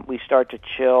 we start to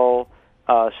chill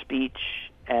speech,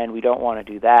 and we don't want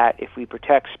to do that. If we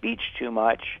protect speech too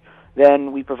much,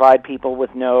 then we provide people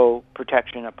with no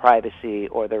protection of privacy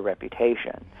or their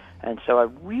reputation. And so a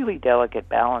really delicate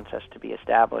balance has to be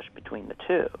established between the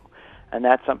two. And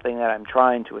that's something that I'm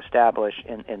trying to establish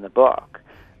in the book.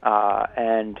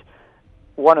 And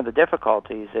one of the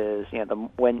difficulties is,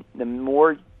 the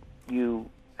more you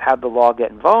have the law get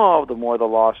involved, the more the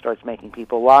law starts making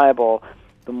people liable,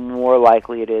 the more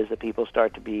likely it is that people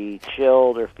start to be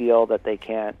chilled or feel that they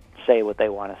can't say what they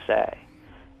want to say.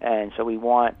 And so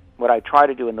what I try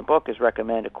to do in the book is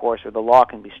recommend a course where the law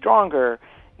can be stronger,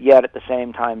 yet at the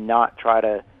same time not try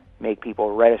to make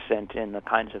people reticent in the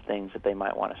kinds of things that they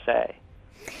might want to say.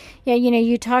 Yeah,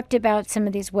 you talked about some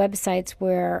of these websites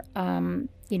where,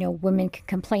 women can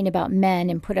complain about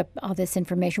men and put up all this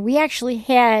information. We actually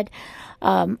had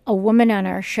a woman on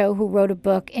our show who wrote a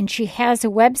book, and she has a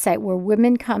website where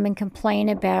women come and complain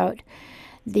about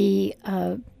the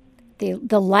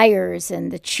liars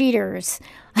and the cheaters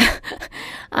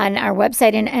on our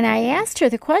website. And I asked her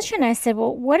the question. I said,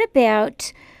 well, what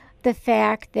about the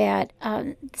fact that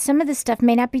some of this stuff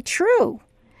may not be true?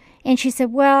 And she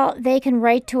said, well, they can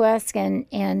write to us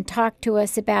and talk to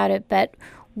us about it, but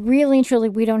really and truly,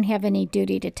 we don't have any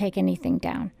duty to take anything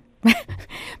down.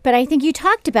 But I think you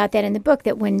talked about that in the book,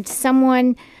 that when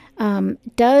someone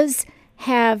does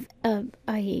have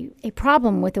a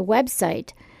problem with a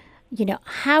website,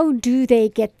 how do they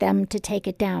get them to take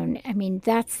it down? I mean,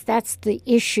 that's the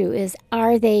issue, is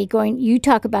are they going, you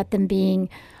talk about them being,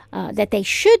 that they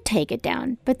should take it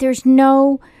down, but there's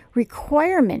no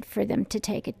requirement for them to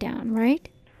take it down, right?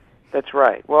 That's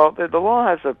right. Well, the law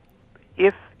has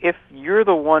if you're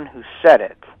the one who said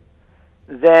it,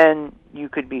 then you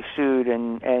could be sued,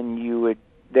 and you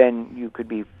could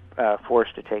be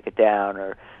forced to take it down,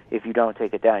 or if you don't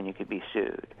take it down, you could be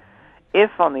sued. If,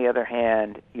 on the other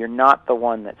hand, you're not the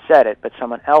one that said it, but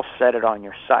someone else said it on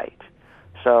your site.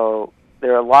 So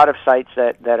there are a lot of sites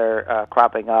that are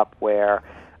cropping up where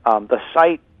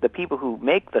the people who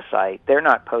make the site, they're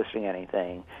not posting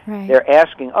anything. Right. They're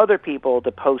asking other people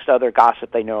to post other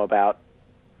gossip they know about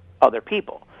other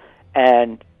people.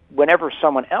 And whenever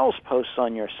someone else posts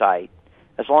on your site,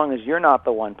 as long as you're not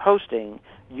the one posting,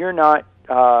 you're not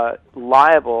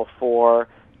liable for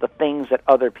the things that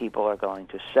other people are going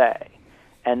to say.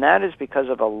 And that is because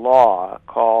of a law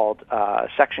called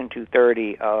Section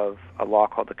 230 of a law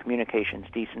called the Communications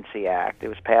Decency Act. It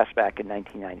was passed back in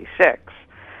 1996.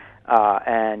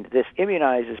 And this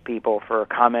immunizes people for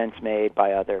comments made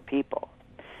by other people.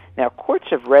 Now, courts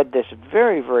have read this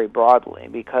very, very broadly,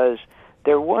 because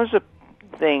there was a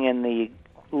thing in the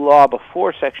law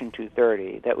before Section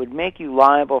 230 that would make you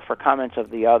liable for comments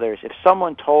of the others if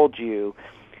someone told you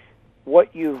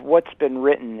what's been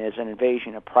written is an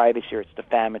invasion of privacy or it's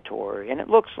defamatory, and it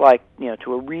looks like,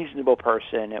 to a reasonable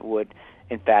person it would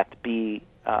in fact be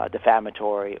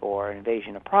defamatory or an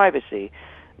invasion of privacy.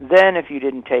 Then if you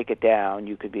didn't take it down,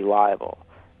 you could be liable.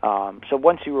 So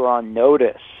once you were on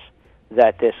notice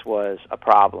that this was a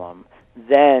problem,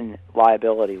 then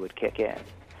liability would kick in.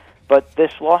 But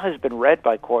this law has been read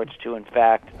by courts to, in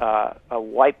fact,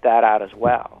 wipe that out as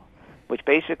well, which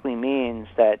basically means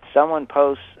that someone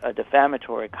posts a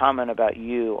defamatory comment about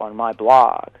you on my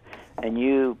blog, and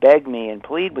you beg me and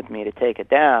plead with me to take it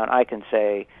down, I can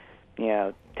say,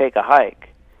 take a hike.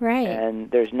 Right.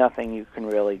 And there's nothing you can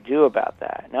really do about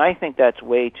that. Now, I think that's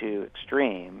way too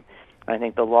extreme. I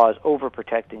think the law is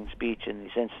overprotecting speech in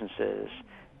these instances,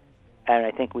 and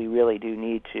I think we really do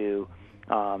need to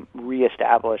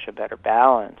reestablish a better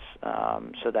balance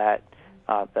so that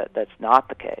that's not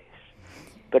the case.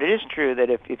 But it is true that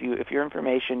if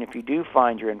you do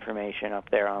find your information up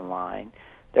there online,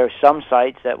 there are some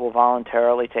sites that will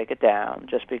voluntarily take it down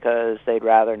just because they'd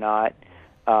rather not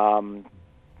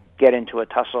get into a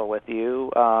tussle with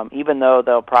you, even though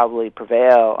they'll probably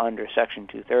prevail under Section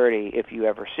 230 if you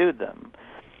ever sued them.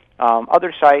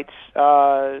 Other sites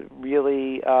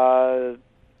really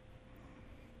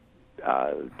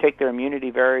take their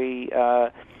immunity very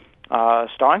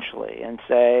staunchly and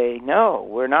say, no,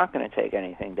 we're not going to take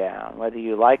anything down. Whether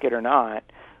you like it or not,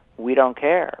 we don't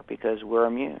care because we're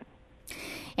immune.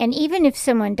 And even if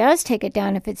someone does take it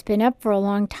down, if it's been up for a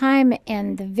long time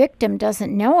and the victim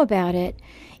doesn't know about it,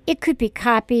 it could be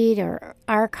copied or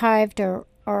archived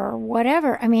or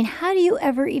whatever. I mean, how do you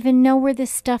ever even know where this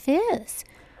stuff is?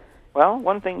 Well,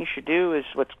 one thing you should do is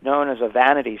what's known as a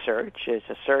vanity search. It's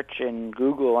a search in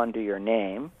Google under your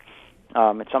name.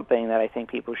 It's something that I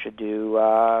think people should do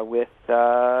with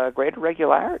greater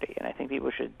regularity. And I think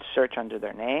people should search under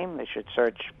their name. They should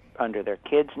search under their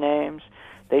kids' names.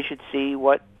 They should see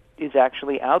what is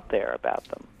actually out there about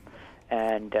them.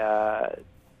 And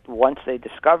once they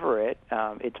discover it,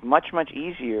 it's much, much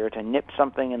easier to nip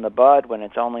something in the bud when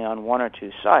it's only on one or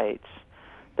two sites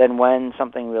than when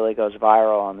something really goes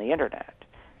viral on the Internet.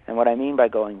 And what I mean by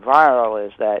going viral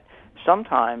is that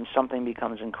sometimes something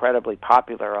becomes incredibly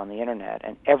popular on the Internet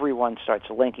and everyone starts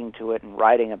linking to it and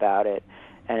writing about it,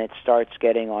 and it starts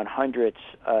getting on hundreds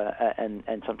and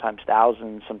sometimes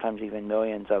thousands, sometimes even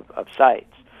millions of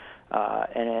sites.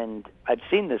 And I've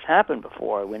seen this happen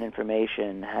before when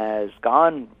information has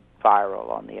gone viral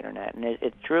on the Internet, and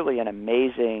it's truly an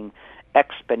amazing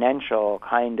exponential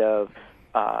kind of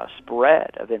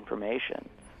spread of information.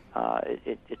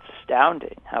 It's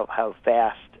astounding how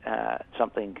fast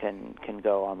something can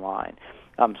go online.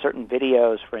 Certain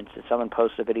videos, for instance, someone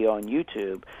posts a video on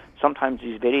YouTube. Sometimes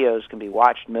these videos can be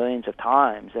watched millions of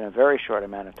times in a very short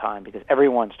amount of time because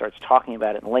everyone starts talking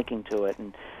about it and linking to it,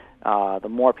 and the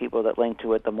more people that link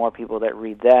to it, the more people that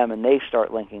read them, and they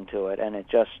start linking to it, and it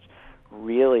just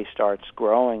really starts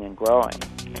growing and growing.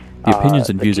 The opinions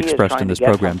and views expressed in this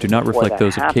program do not reflect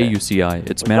those of KUCI,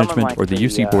 its management, or the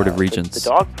UC Board of Regents.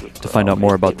 To find out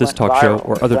more about this talk show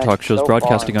or other talk shows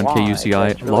broadcasting on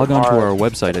KUCI, log on to our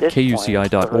website at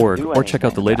kuci.org or check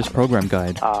out the latest program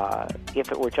guide.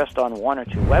 If it were just on one or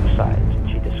two websites and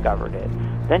she discovered it,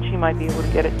 then she might be able to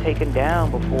get it taken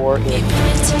down before it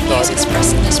opinions and views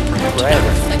expressed in this program do not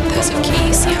reflect those of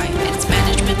KUCI, its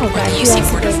management, or the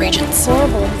UC Board of Regents. A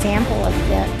horrible example of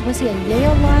that. Was he a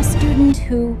Yale law student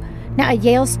a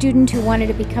Yale student who wanted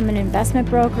to become an investment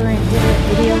broker and did a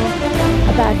video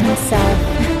about himself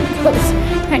that was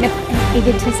kind of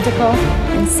egotistical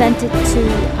and sent it to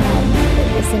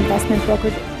this investment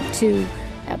broker to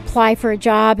apply for a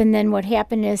job, and then what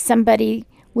happened is somebody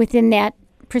within that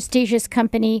prestigious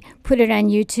company put it on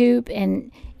YouTube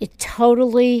and it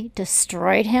totally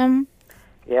destroyed him.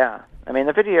 Yeah. I mean,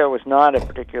 the video was not a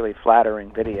particularly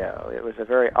flattering video. It was a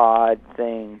very odd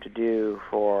thing to do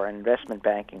for an investment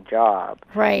banking job.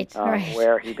 Right.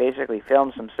 Where he basically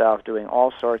films himself doing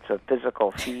all sorts of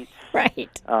physical feats. Right.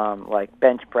 Like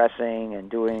bench pressing and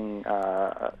doing,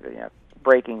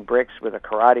 breaking bricks with a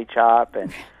karate chop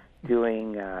and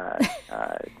doing,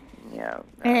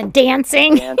 and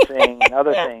dancing. Dancing and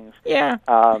other things. Yeah.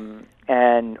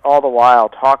 And all the while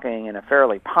talking in a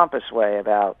fairly pompous way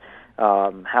about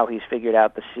how he's figured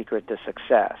out the secret to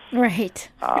success. Right.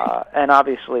 And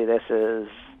obviously this is,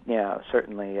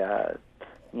 certainly,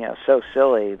 so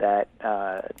silly that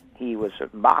he was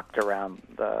mocked around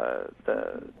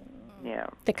the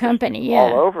company,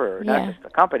 all over, not just the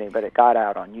company, but it got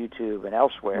out on YouTube and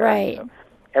elsewhere. Right. So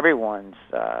everyone's,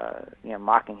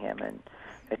 mocking him, and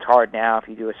it's hard now. If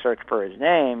you do a search for his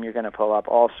name, you're going to pull up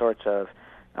all sorts of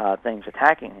things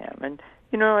attacking him. And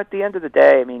at the end of the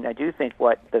day, I mean, I do think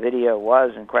what the video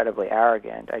was incredibly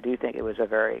arrogant. I do think it was a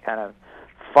very kind of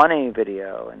funny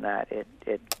video in that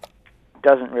it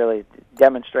doesn't really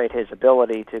demonstrate his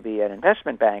ability to be an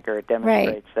investment banker. It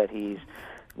demonstrates that he's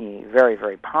very,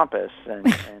 very pompous and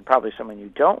probably someone you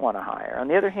don't want to hire. On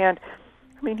the other hand,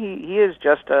 I mean, he was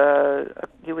just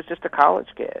a college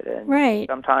kid, and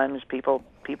sometimes people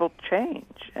change,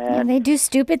 and they do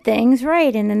stupid things,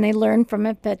 right? And then they learn from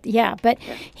it. But maybe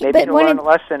he'll learn a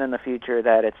lesson in the future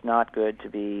that it's not good to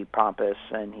be pompous,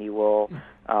 and he will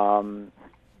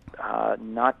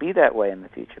not be that way in the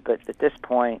future. But at this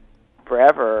point,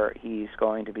 forever, he's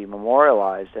going to be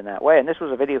memorialized in that way. And this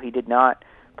was a video he did not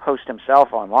post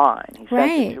himself online. He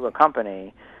sent it to a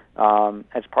company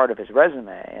as part of his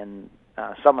resume, and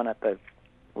someone at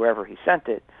wherever he sent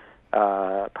it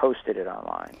posted it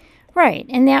online. Right,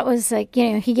 and that was like,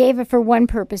 he gave it for one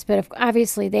purpose, but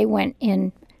obviously they went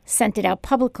and sent it out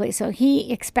publicly, so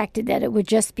he expected that it would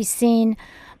just be seen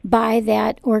by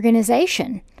that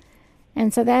organization.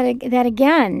 And so that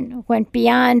again went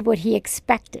beyond what he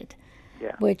expected.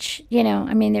 Yeah. Which,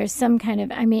 there's some kind of,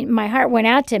 my heart went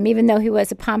out to him, even though he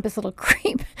was a pompous little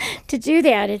creep. To do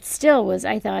that, it still was,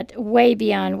 I thought, way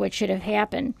beyond what should have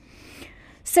happened.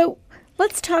 So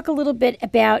let's talk a little bit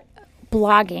about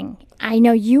blogging. I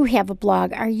know you have a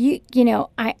blog. Are you,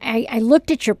 I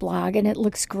looked at your blog and it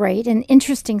looks great and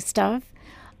interesting stuff.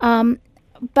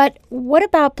 But what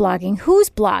about blogging?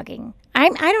 Who's blogging? I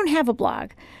don't have a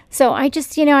blog. So I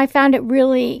just, I found it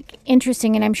really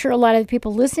interesting, and I'm sure a lot of the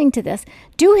people listening to this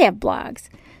do have blogs.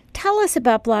 Tell us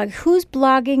about blogs. Who's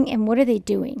blogging and what are they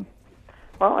doing?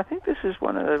 Well, I think this is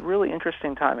one of the really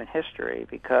interesting time in history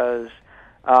because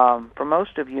for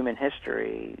most of human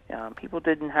history, people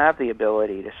didn't have the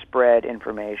ability to spread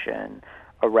information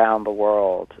around the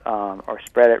world or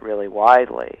spread it really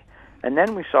widely. And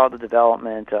then we saw the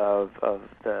development of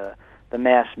the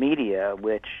mass media,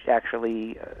 which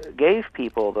actually gave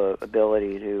people the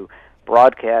ability to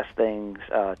broadcast things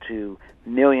to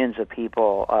millions of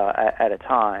people at a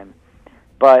time.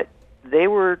 But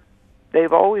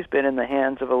they've always been in the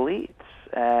hands of elites,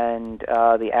 and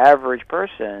the average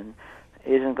person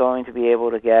isn't going to be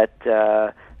able to get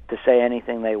to say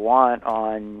anything they want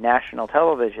on national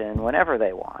television whenever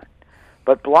they want.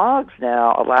 But blogs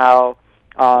now allow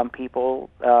people,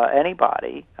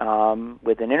 anybody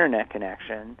with an internet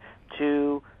connection,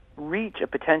 to reach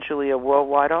potentially a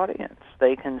worldwide audience.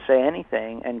 They can say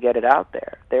anything and get it out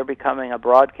there. They're becoming a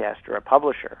broadcaster, a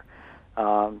publisher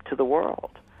to the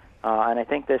world. And I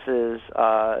think this is,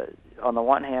 on the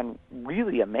one hand,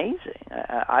 really amazing.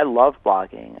 I love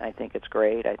blogging. I think it's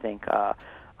great. I think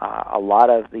a lot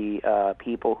of the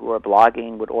people who are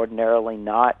blogging would ordinarily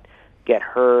not get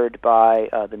heard by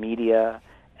the media,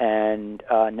 and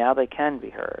now they can be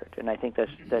heard. And I think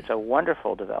that's a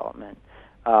wonderful development.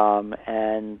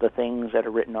 And the things that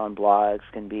are written on blogs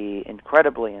can be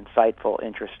incredibly insightful,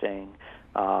 interesting,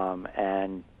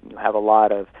 and you have a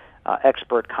lot of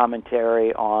expert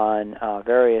commentary on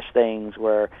various things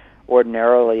where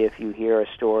ordinarily if you hear a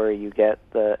story, you get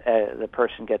the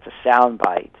person gets a sound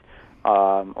bite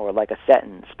or like a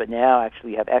sentence. But now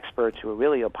actually you have experts who are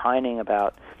really opining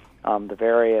about the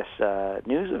various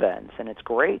news events, and it's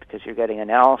great because you're getting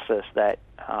analysis that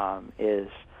is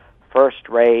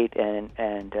first-rate and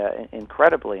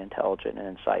incredibly intelligent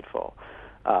and insightful.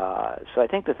 So I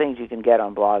think the things you can get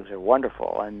on blogs are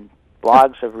wonderful, and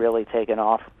blogs have really taken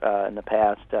off in the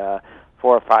past 4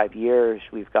 or 5 years.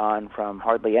 We've gone from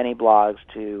hardly any blogs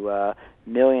to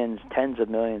millions, tens of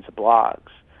millions of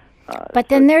blogs. But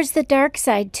then there's the dark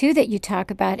side, too, that you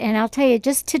talk about. And I'll tell you,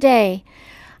 just today,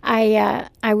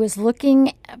 I was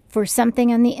looking for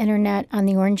something on the internet on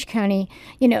the Orange County,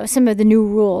 some of the new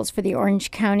rules for the Orange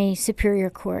County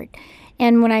Superior Court.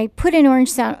 And when I put in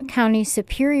Orange County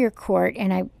Superior Court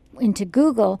and I into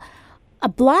Google, a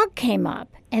blog came up.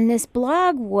 And this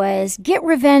blog was, get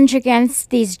revenge against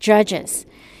these judges.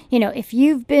 If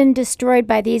you've been destroyed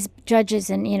by these judges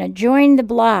and, join the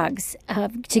blogs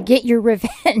to get your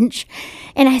revenge.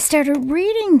 And I started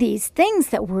reading these things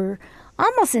that were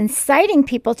almost inciting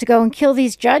people to go and kill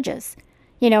these judges,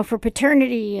 for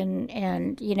paternity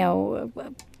and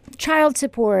child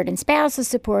support and spousal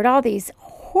support, all these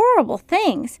horrible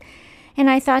things. And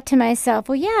I thought to myself,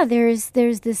 well, yeah, there's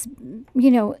this,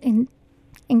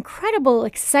 incredible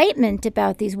excitement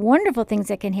about these wonderful things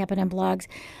that can happen on blogs,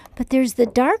 but there's the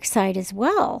dark side as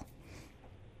well.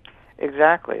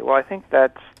 Exactly. Well, I think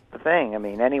that's the thing. I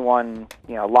mean, anyone,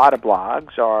 a lot of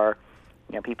blogs are,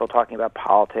 people talking about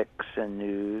politics and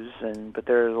news, but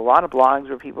there's a lot of blogs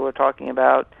where people are talking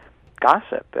about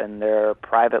gossip and their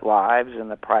private lives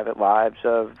and the private lives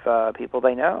of people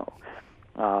they know.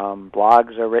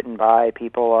 Blogs are written by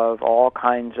people of all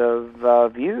kinds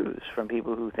of views, from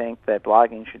people who think that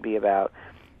blogging should be about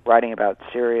writing about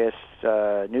serious,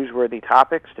 newsworthy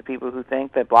topics to people who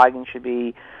think that blogging should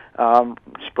be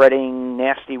spreading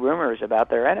nasty rumors about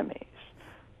their enemies.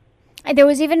 There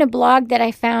was even a blog that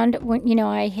I found when,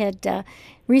 I had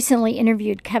recently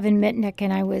interviewed Kevin Mitnick,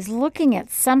 and I was looking at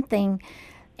something,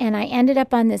 and I ended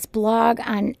up on this blog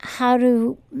on how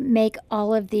to make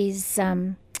all of these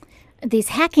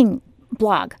hacking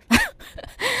blog.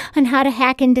 on how to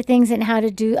hack into things and how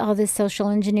to do all this social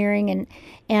engineering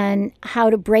and how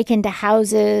to break into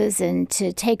houses and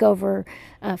to take over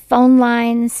phone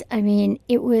lines. I mean,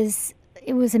 it was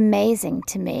amazing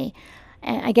to me.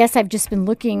 And I guess I've just been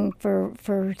looking for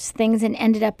things and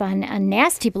ended up on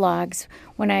nasty blogs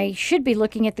when I should be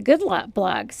looking at the good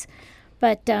blogs.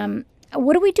 But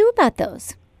what do we do about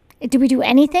those? Do we do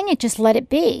anything? It just let it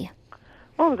be?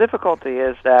 Well, the difficulty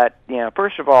is that,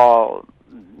 first of all,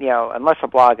 unless a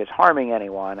blog is harming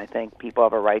anyone, I think people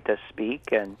have a right to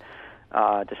speak and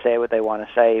to say what they want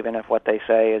to say, even if what they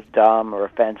say is dumb or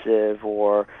offensive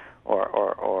or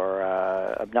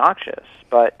obnoxious.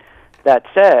 But that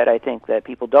said, I think that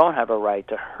people don't have a right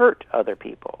to hurt other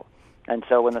people. And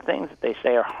so when the things that they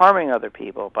say are harming other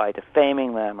people by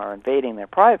defaming them or invading their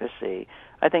privacy,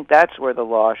 I think that's where the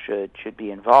law should be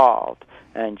involved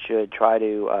and should try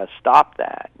to stop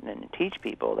that and teach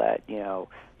people that,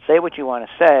 say what you want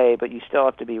to say, but you still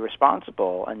have to be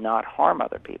responsible and not harm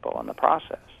other people in the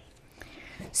process.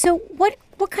 So what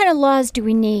kind of laws do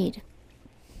we need?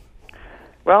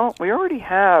 Well, we already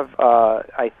have,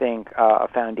 I think, a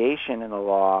foundation in the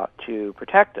law to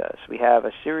protect us. We have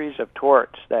a series of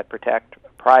torts that protect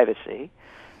privacy,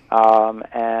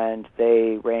 and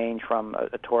they range from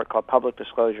a tort called public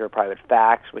disclosure of private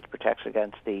facts, which protects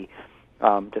against the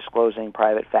disclosing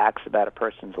private facts about a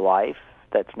person's life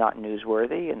that's not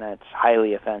newsworthy and that's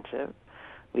highly offensive.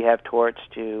 We have torts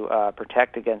to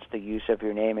protect against the use of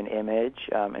your name and image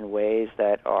in ways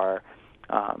that are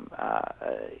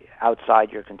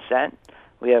outside your consent.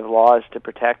 We have laws to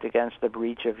protect against the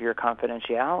breach of your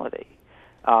confidentiality.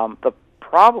 The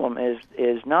problem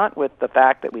is not with the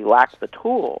fact that we lack the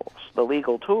tools, the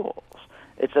legal tools.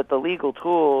 It's that the legal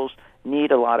tools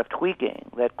need a lot of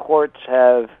tweaking, that courts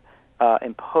have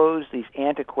imposed these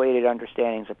antiquated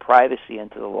understandings of privacy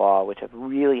into the law, which have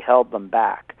really held them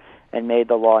back and made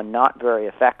the law not very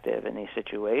effective in these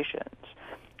situations.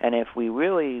 And if we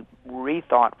really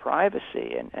rethought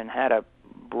privacy and had a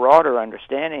broader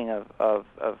understanding of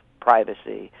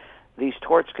privacy, these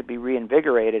torts could be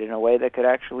reinvigorated in a way that could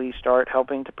actually start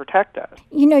helping to protect us.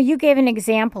 You gave an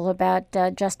example about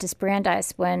Justice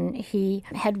Brandeis when he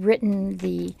had written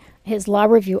his law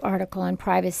review article on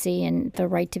privacy and the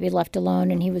right to be left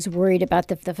alone, and he was worried about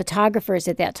the photographers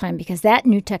at that time because that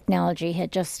new technology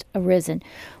had just arisen.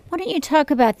 Why don't you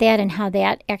talk about that and how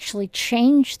that actually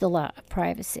changed the law of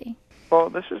privacy? Well,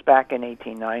 this was back in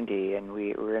 1890, and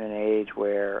we're in an age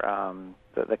where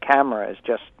the camera is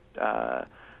just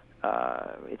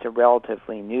it's a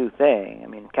relatively new thing. I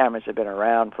mean, cameras have been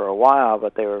around for a while,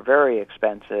 but they were very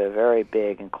expensive, very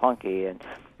big and clunky, and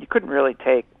you couldn't really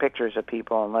take pictures of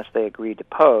people unless they agreed to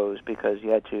pose because you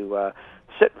had to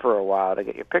sit for a while to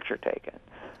get your picture taken.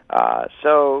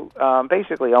 So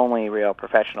basically only real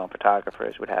professional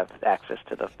photographers would have access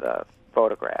to the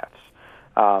photographs.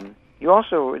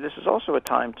 This is also a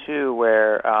time, too,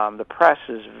 where the press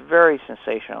is very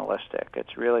sensationalistic.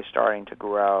 It's really starting to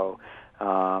grow.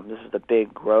 This is the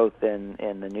big growth in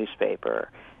the newspaper,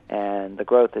 and the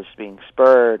growth is being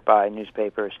spurred by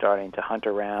newspapers starting to hunt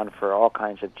around for all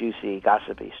kinds of juicy,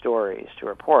 gossipy stories to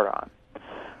report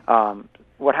on.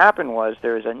 What happened was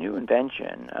there was a new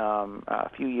invention a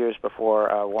few years before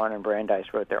Warren and Brandeis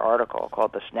wrote their article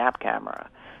called the Snap camera.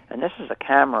 And this is a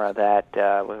camera that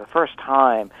was the first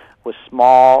time was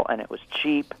small and it was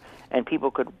cheap, and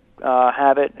people could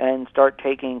have it and start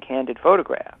taking candid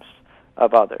photographs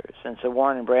of others. And so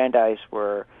Warren and Brandeis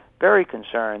were very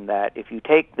concerned that if you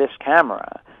take this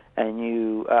camera and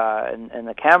and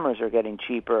the cameras are getting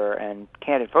cheaper and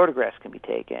candid photographs can be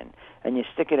taken, and you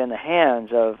stick it in the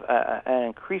hands of an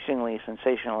increasingly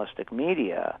sensationalistic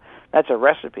media, that's a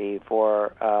recipe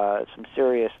for some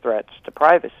serious threats to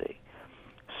privacy.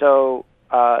 So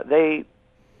they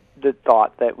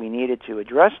thought that we needed to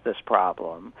address this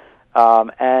problem,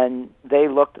 and they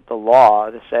looked at the law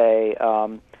to say,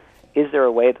 is there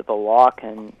a way that the law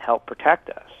can help protect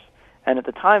us? And at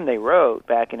the time they wrote,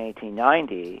 back in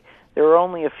 1890, there were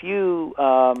only a few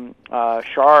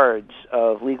shards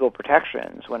of legal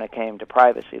protections when it came to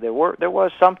privacy. There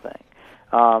was something,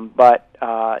 but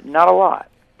not a lot.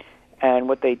 And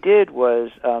what they did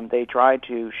was they tried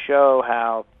to show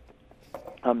how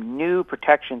new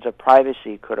protections of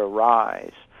privacy could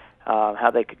arise,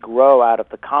 how they could grow out of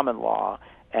the common law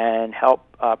and help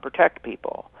protect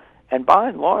people. And by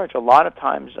and large, a lot of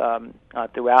times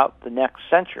throughout the next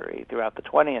century, throughout the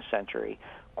 20th century,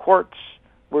 courts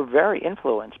were very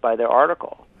influenced by their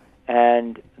article.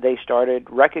 And they started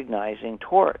recognizing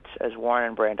torts, as Warren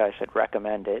and Brandeis had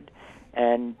recommended.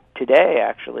 And today,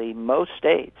 actually, most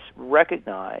states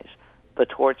recognize the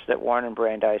torts that Warren and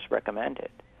Brandeis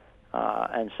recommended.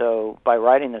 And so by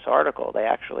writing this article, they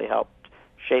actually helped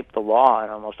shape the law in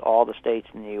almost all the states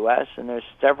in the U.S., and there's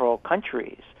several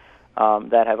countries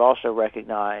that have also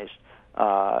recognized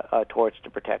torts to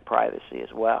protect privacy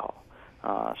as well.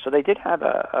 So they did have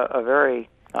a very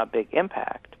big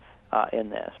impact in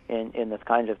this, in the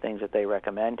kinds of things that they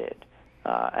recommended.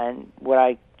 And what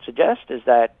I suggest is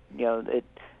that,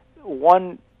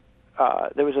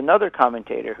 there was another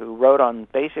commentator who wrote on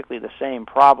basically the same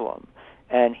problem,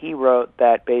 and he wrote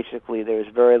that basically there's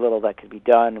very little that could be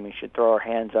done, and we should throw our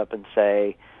hands up and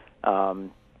say,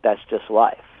 that's just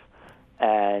life.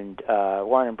 And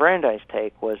Warren and Brandeis'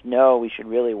 take was, no, we should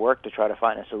really work to try to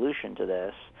find a solution to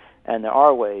this, and there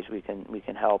are ways we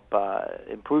can help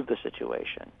improve the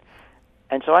situation.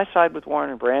 And so I side with Warren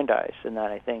and Brandeis in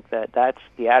that I think that that's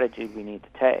the attitude we need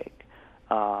to take.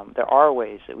 There are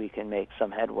ways that we can make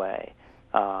some headway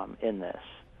in this,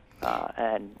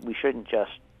 and we shouldn't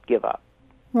just give up.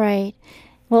 Right.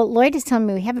 Well, Lloyd is telling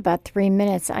me we have about 3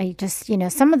 minutes. I just,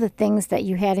 some of the things that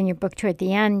you had in your book toward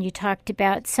the end, you talked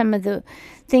about some of the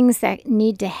things that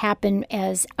need to happen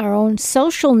as our own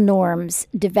social norms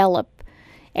develop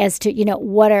as to,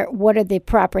 what are the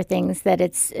proper things, that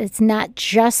it's not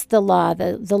just the law.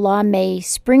 The law may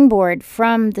springboard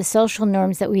from the social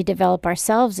norms that we develop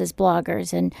ourselves as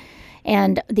bloggers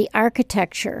and the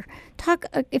architecture. Talk,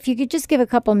 if you could just give a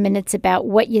couple minutes about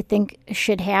what you think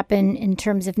should happen in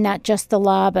terms of not just the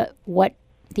law, but what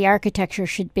the architecture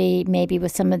should be maybe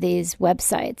with some of these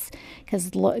websites,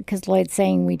 because Lloyd's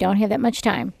saying we don't have that much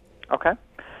time. Okay.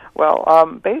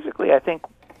 Well, basically, I think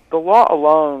the law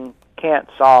alone can't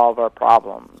solve our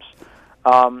problems.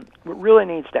 What really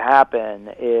needs to happen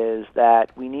is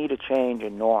that we need a change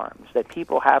in norms, that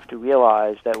people have to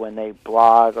realize that when they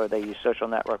blog or they use social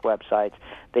network websites,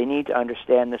 they need to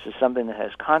understand this is something that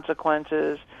has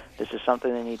consequences, this is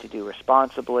something they need to do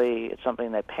responsibly, it's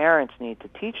something that parents need to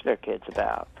teach their kids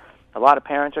about. A lot of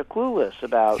parents are clueless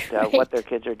about what their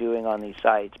kids are doing on these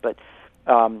sites, but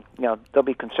they'll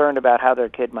be concerned about how their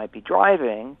kid might be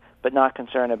driving, but not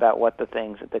concerned about what the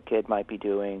things that the kid might be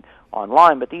doing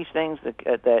online. But these things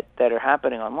that are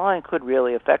happening online could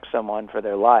really affect someone for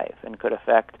their life and could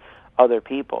affect other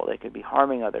people. They could be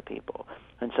harming other people.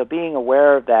 And so being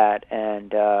aware of that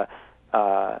and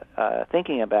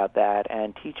thinking about that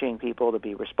and teaching people to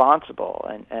be responsible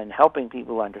and helping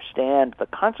people understand the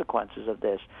consequences of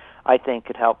this, I think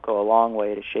could help go a long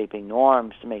way to shaping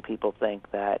norms to make people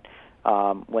think that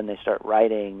when they start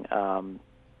writing,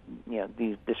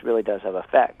 this really does have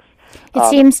effects. It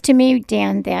seems to me,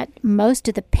 Dan, that most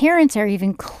of the parents are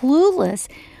even clueless.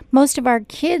 Most of our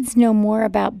kids know more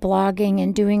about blogging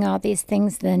and doing all these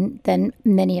things than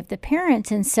many of the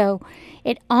parents. And so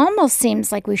it almost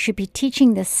seems like we should be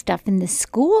teaching this stuff in the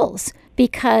schools,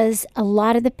 because a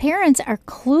lot of the parents are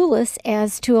clueless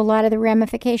as to a lot of the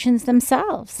ramifications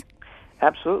themselves.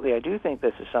 Absolutely. I do think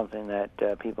this is something that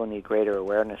people need greater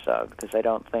awareness of, because I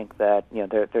don't think that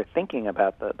they're thinking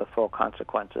about the full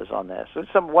consequences on this. So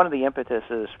one of the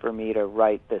impetuses for me to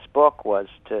write this book was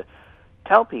to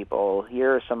tell people,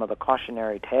 here are some of the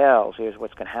cautionary tales, here's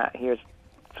what's going to happen, here's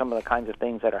some of the kinds of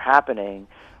things that are happening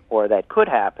or that could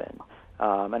happen.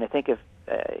 And I think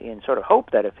in sort of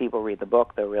hope that if people read the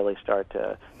book, they'll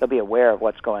be aware of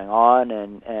what's going on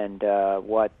and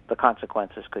what the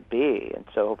consequences could be. And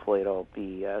so hopefully it'll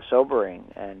be sobering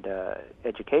and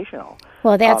educational.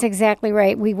 Well, that's exactly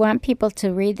right. We want people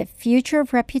to read The Future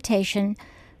of Reputation,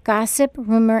 Gossip,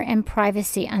 Rumor, and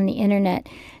Privacy on the Internet.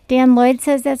 Dan Lloyd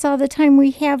says that's all the time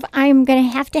we have. I'm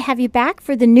going to have you back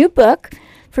for the new book,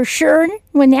 for sure,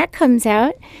 when that comes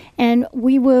out. And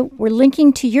we're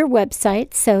linking to your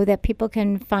website so that people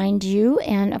can find you.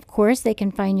 And, of course, they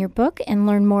can find your book and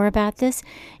learn more about this.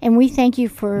 And we thank you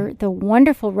for the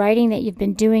wonderful writing that you've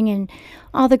been doing and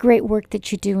all the great work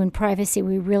that you do in privacy.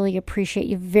 We really appreciate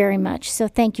you very much. So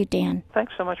thank you, Dan.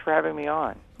 Thanks so much for having me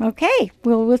on. Okay.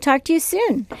 We'll talk to you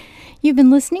soon. You've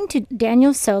been listening to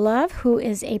Daniel Solove, who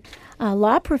is a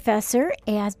law professor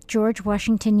at George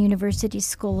Washington University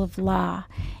School of Law,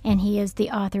 and he is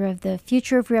the author of The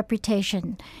Future of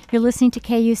Reputation. You're listening to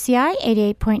KUCI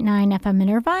 88.9 FM in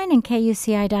Irvine and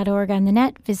KUCI.org on the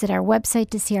net. Visit our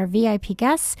website to see our VIP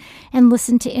guests and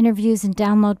listen to interviews and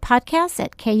download podcasts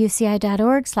at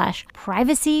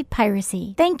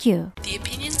KUCI.org/privacypiracy. Thank you. The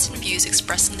opinions and views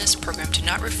expressed in this program do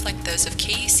not reflect those of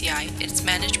KUCI, its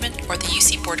management, or the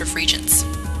UC Board of Regents.